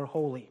more and more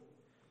holy.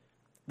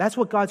 That's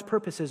what God's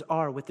purposes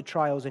are with the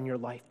trials in your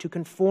life: to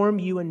conform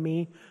you and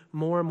me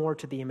more and more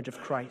to the image of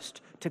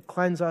Christ, to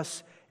cleanse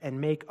us and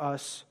make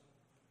us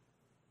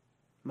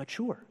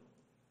mature.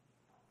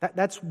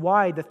 That's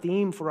why the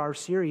theme for our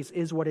series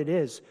is what it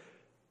is: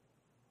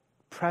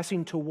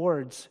 pressing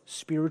towards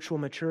spiritual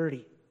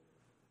maturity.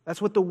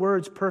 That's what the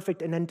words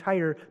perfect and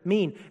entire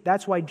mean.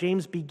 That's why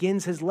James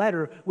begins his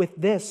letter with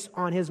this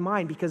on his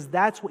mind, because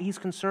that's what he's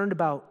concerned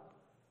about.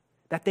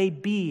 That they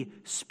be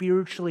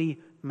spiritually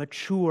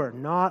mature,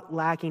 not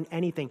lacking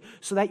anything,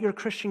 so that your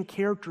Christian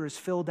character is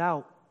filled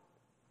out.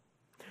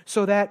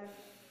 So that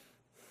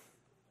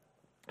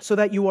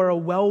you are a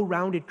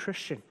well-rounded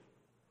Christian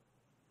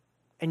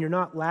and you're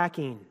not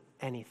lacking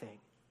anything.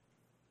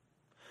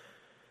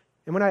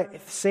 And when I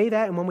say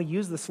that and when we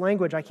use this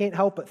language, I can't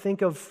help but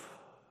think of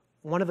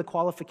one of the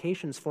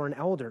qualifications for an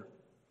elder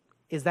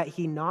is that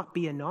he not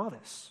be a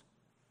novice.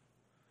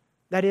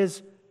 That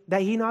is,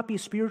 that he not be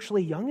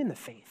spiritually young in the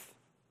faith.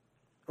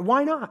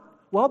 Why not?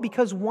 Well,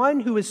 because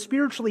one who is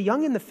spiritually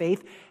young in the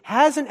faith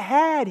hasn't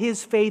had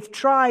his faith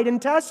tried and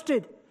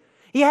tested.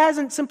 He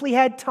hasn't simply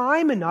had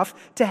time enough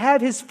to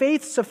have his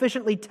faith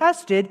sufficiently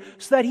tested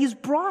so that he's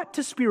brought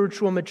to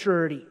spiritual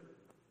maturity.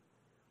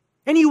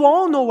 And you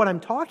all know what I'm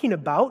talking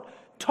about.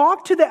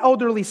 Talk to the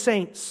elderly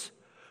saints.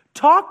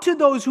 Talk to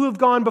those who have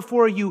gone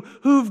before you,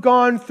 who've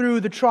gone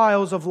through the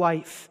trials of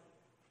life.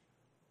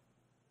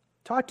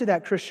 Talk to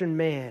that Christian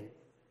man,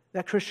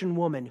 that Christian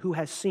woman who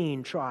has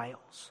seen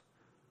trials,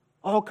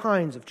 all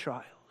kinds of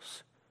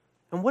trials.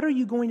 And what are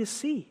you going to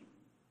see?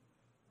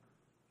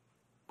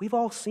 We've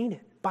all seen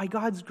it. By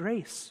God's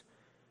grace,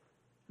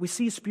 we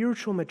see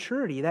spiritual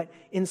maturity that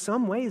in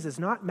some ways is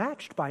not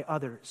matched by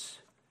others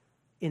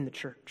in the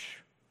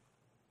church.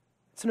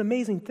 It's an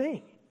amazing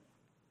thing.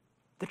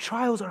 The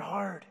trials are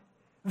hard,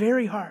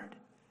 very hard.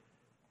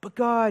 But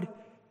God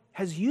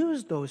has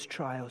used those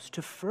trials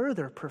to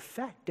further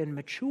perfect and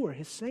mature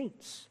His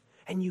saints.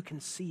 And you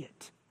can see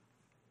it.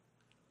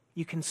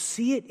 You can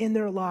see it in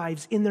their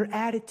lives, in their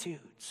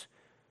attitudes,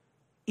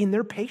 in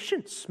their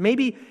patience,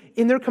 maybe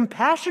in their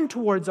compassion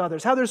towards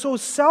others, how they're so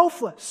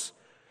selfless,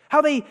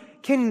 how they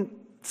can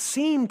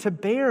seem to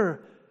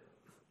bear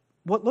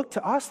what look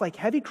to us like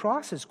heavy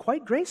crosses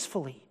quite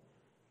gracefully.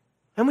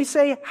 And we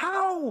say,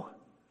 how?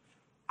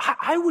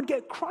 I would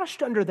get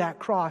crushed under that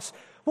cross.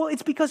 Well,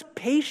 it's because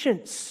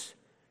patience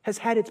has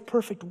had its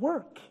perfect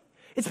work.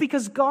 It's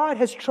because God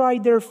has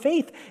tried their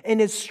faith and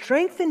has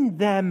strengthened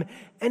them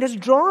and has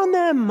drawn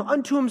them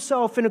unto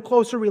Himself in a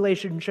closer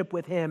relationship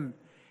with Him.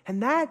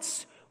 And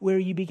that's where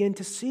you begin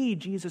to see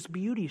Jesus'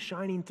 beauty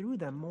shining through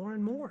them more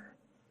and more.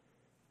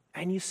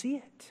 And you see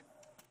it.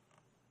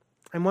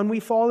 And when we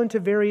fall into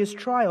various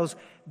trials,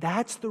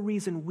 that's the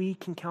reason we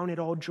can count it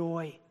all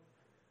joy.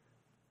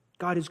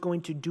 God is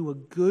going to do a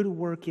good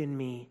work in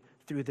me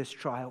through this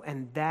trial,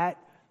 and that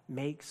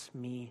makes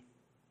me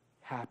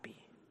happy.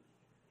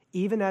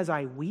 Even as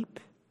I weep,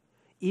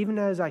 even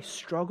as I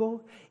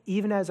struggle,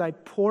 even as I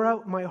pour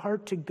out my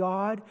heart to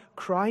God,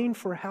 crying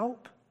for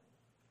help,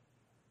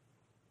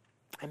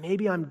 and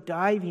maybe I'm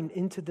diving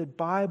into the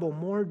Bible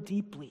more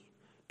deeply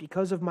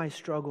because of my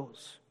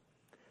struggles.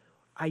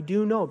 I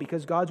do know,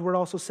 because God's Word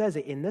also says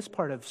it in this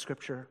part of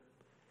Scripture,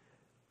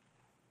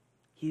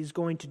 He's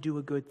going to do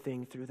a good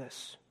thing through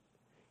this.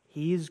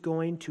 He's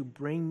going to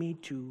bring me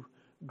to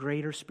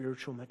greater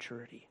spiritual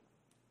maturity.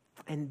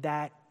 And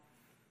that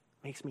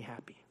makes me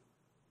happy,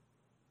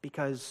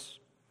 because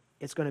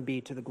it's going to be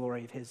to the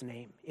glory of His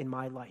name in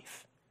my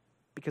life,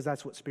 because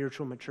that's what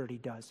spiritual maturity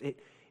does.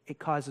 It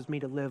causes me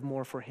to live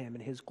more for Him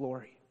and His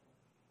glory.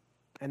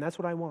 And that's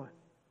what I want.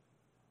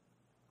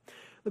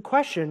 The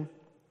question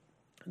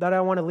that I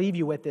want to leave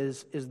you with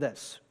is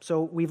this.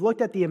 So we've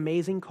looked at the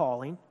amazing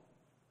calling.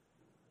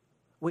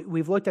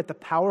 We've looked at the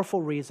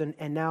powerful reason,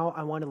 and now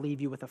I want to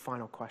leave you with a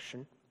final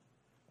question.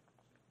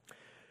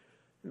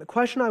 And the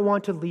question I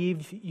want to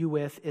leave you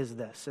with is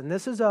this, and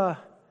this is a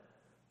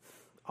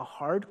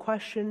hard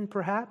question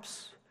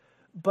perhaps,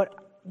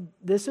 but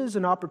this is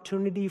an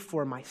opportunity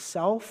for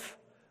myself,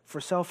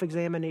 for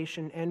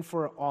self-examination, and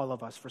for all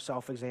of us for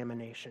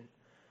self-examination.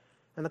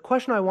 And the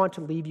question I want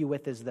to leave you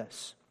with is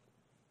this.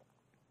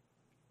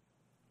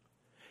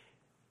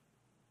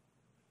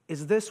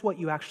 Is this what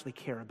you actually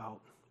care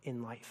about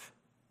in life?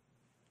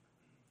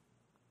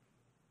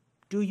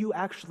 Do you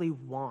actually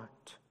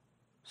want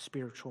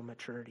spiritual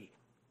maturity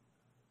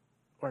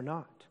or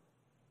not?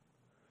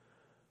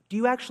 Do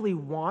you actually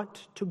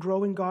want to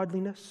grow in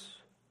godliness?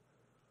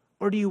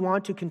 Or do you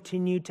want to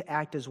continue to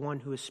act as one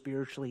who is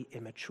spiritually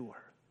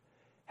immature?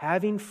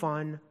 Having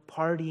fun,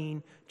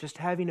 partying, just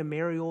having a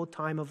merry old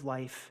time of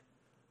life.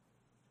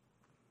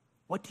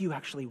 What do you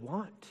actually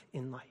want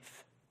in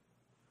life?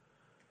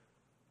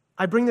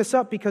 I bring this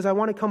up because I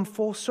want to come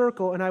full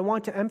circle, and I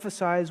want to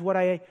emphasize what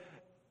I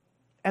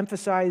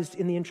emphasized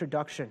in the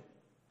introduction.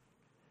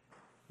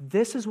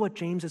 This is what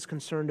James is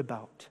concerned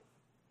about.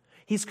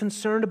 He's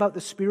concerned about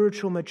the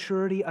spiritual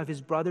maturity of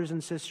his brothers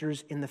and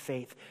sisters in the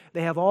faith.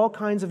 They have all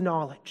kinds of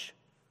knowledge,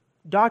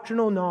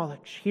 doctrinal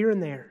knowledge here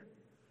and there.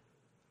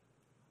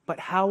 But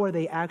how are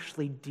they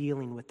actually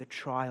dealing with the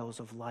trials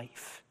of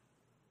life?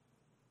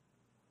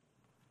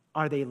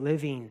 Are they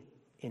living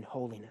in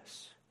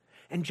holiness?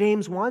 And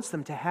James wants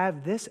them to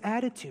have this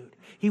attitude.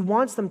 He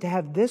wants them to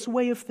have this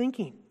way of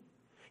thinking.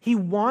 He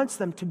wants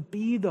them to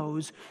be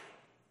those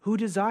who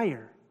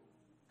desire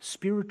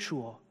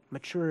spiritual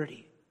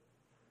maturity.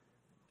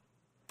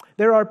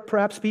 There are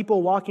perhaps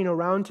people walking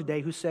around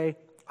today who say,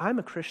 I'm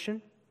a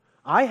Christian,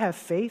 I have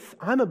faith,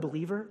 I'm a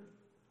believer,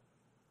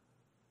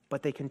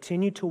 but they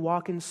continue to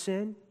walk in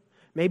sin.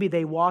 Maybe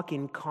they walk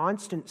in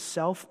constant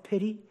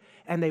self-pity,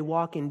 and they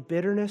walk in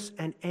bitterness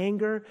and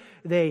anger.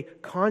 They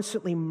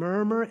constantly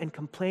murmur and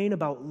complain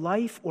about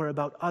life or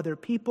about other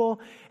people.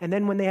 And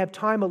then when they have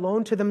time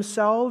alone to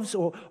themselves,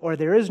 or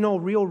there is no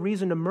real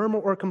reason to murmur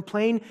or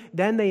complain,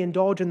 then they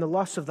indulge in the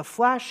lusts of the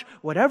flesh,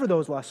 whatever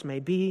those lusts may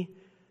be.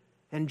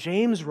 And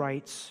James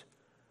writes,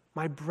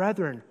 my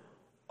brethren,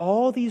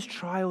 all these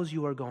trials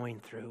you are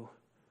going through,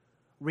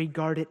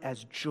 regard it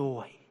as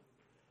joy,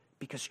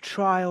 because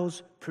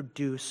trials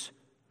produce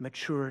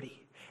maturity.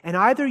 And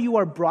either you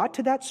are brought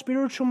to that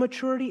spiritual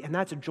maturity, and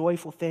that's a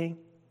joyful thing,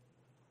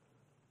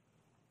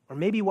 or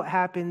maybe what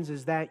happens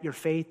is that your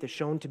faith is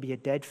shown to be a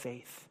dead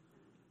faith,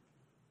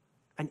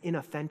 an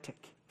inauthentic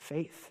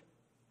faith.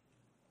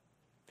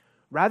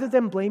 Rather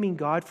than blaming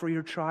God for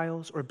your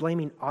trials or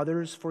blaming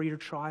others for your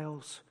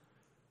trials,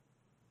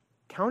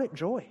 count it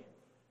joy.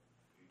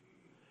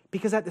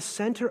 Because at the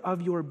center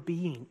of your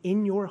being,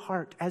 in your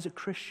heart as a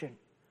Christian,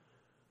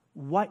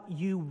 what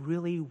you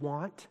really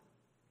want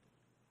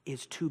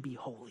is to be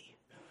holy.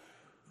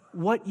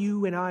 What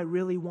you and I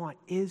really want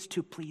is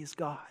to please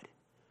God.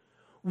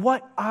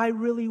 What I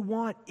really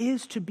want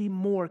is to be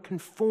more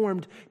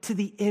conformed to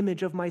the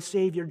image of my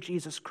Savior,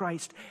 Jesus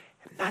Christ.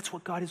 And that's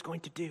what God is going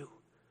to do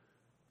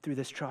through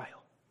this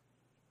trial.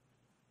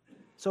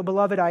 So,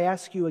 beloved, I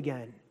ask you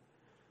again,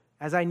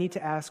 as I need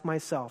to ask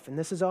myself, and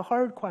this is a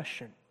hard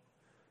question,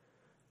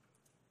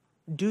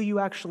 do you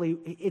actually,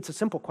 it's a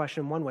simple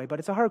question in one way, but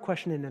it's a hard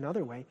question in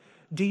another way.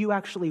 Do you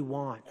actually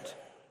want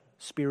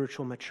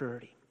spiritual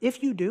maturity?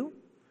 If you do,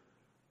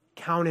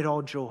 count it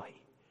all joy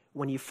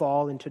when you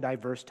fall into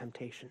diverse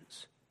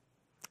temptations.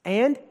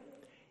 And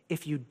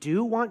if you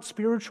do want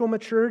spiritual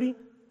maturity,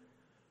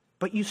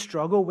 but you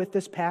struggle with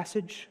this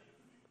passage,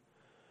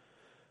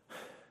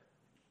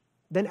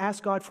 then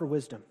ask God for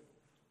wisdom.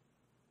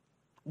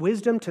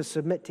 Wisdom to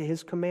submit to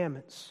His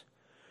commandments.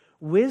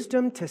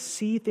 Wisdom to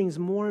see things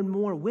more and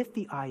more with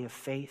the eye of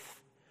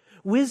faith.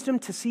 Wisdom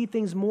to see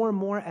things more and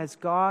more as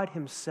God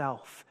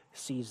Himself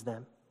sees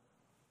them.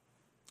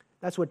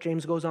 That's what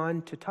James goes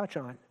on to touch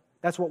on.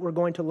 That's what we're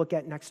going to look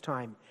at next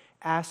time.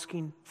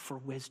 Asking for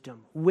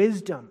wisdom.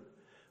 Wisdom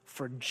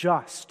for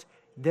just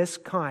this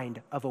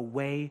kind of a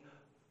way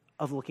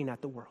of looking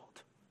at the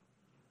world.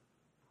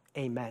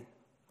 Amen.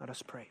 Let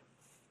us pray.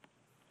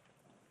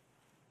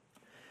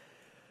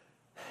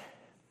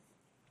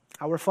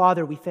 Our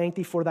Father, we thank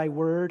Thee for Thy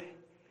word.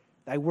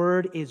 Thy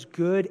word is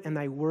good and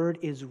Thy word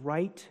is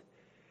right.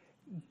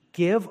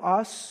 Give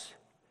us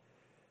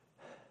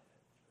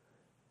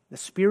the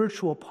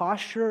spiritual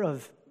posture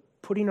of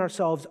putting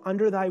ourselves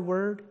under Thy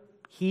word,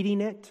 heeding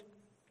it,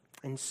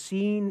 and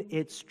seeing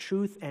its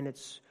truth and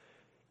its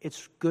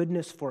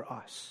goodness for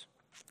us.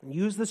 And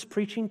use this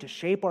preaching to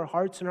shape our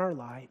hearts and our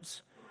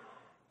lives,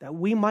 that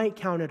we might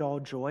count it all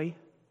joy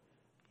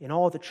in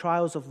all the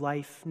trials of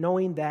life,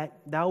 knowing that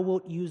Thou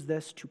wilt use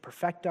this to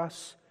perfect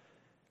us,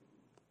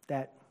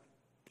 that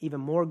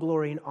even more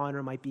glory and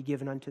honor might be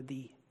given unto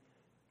Thee.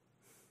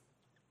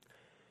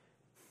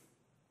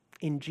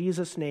 In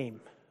Jesus'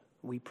 name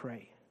we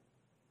pray.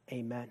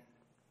 Amen.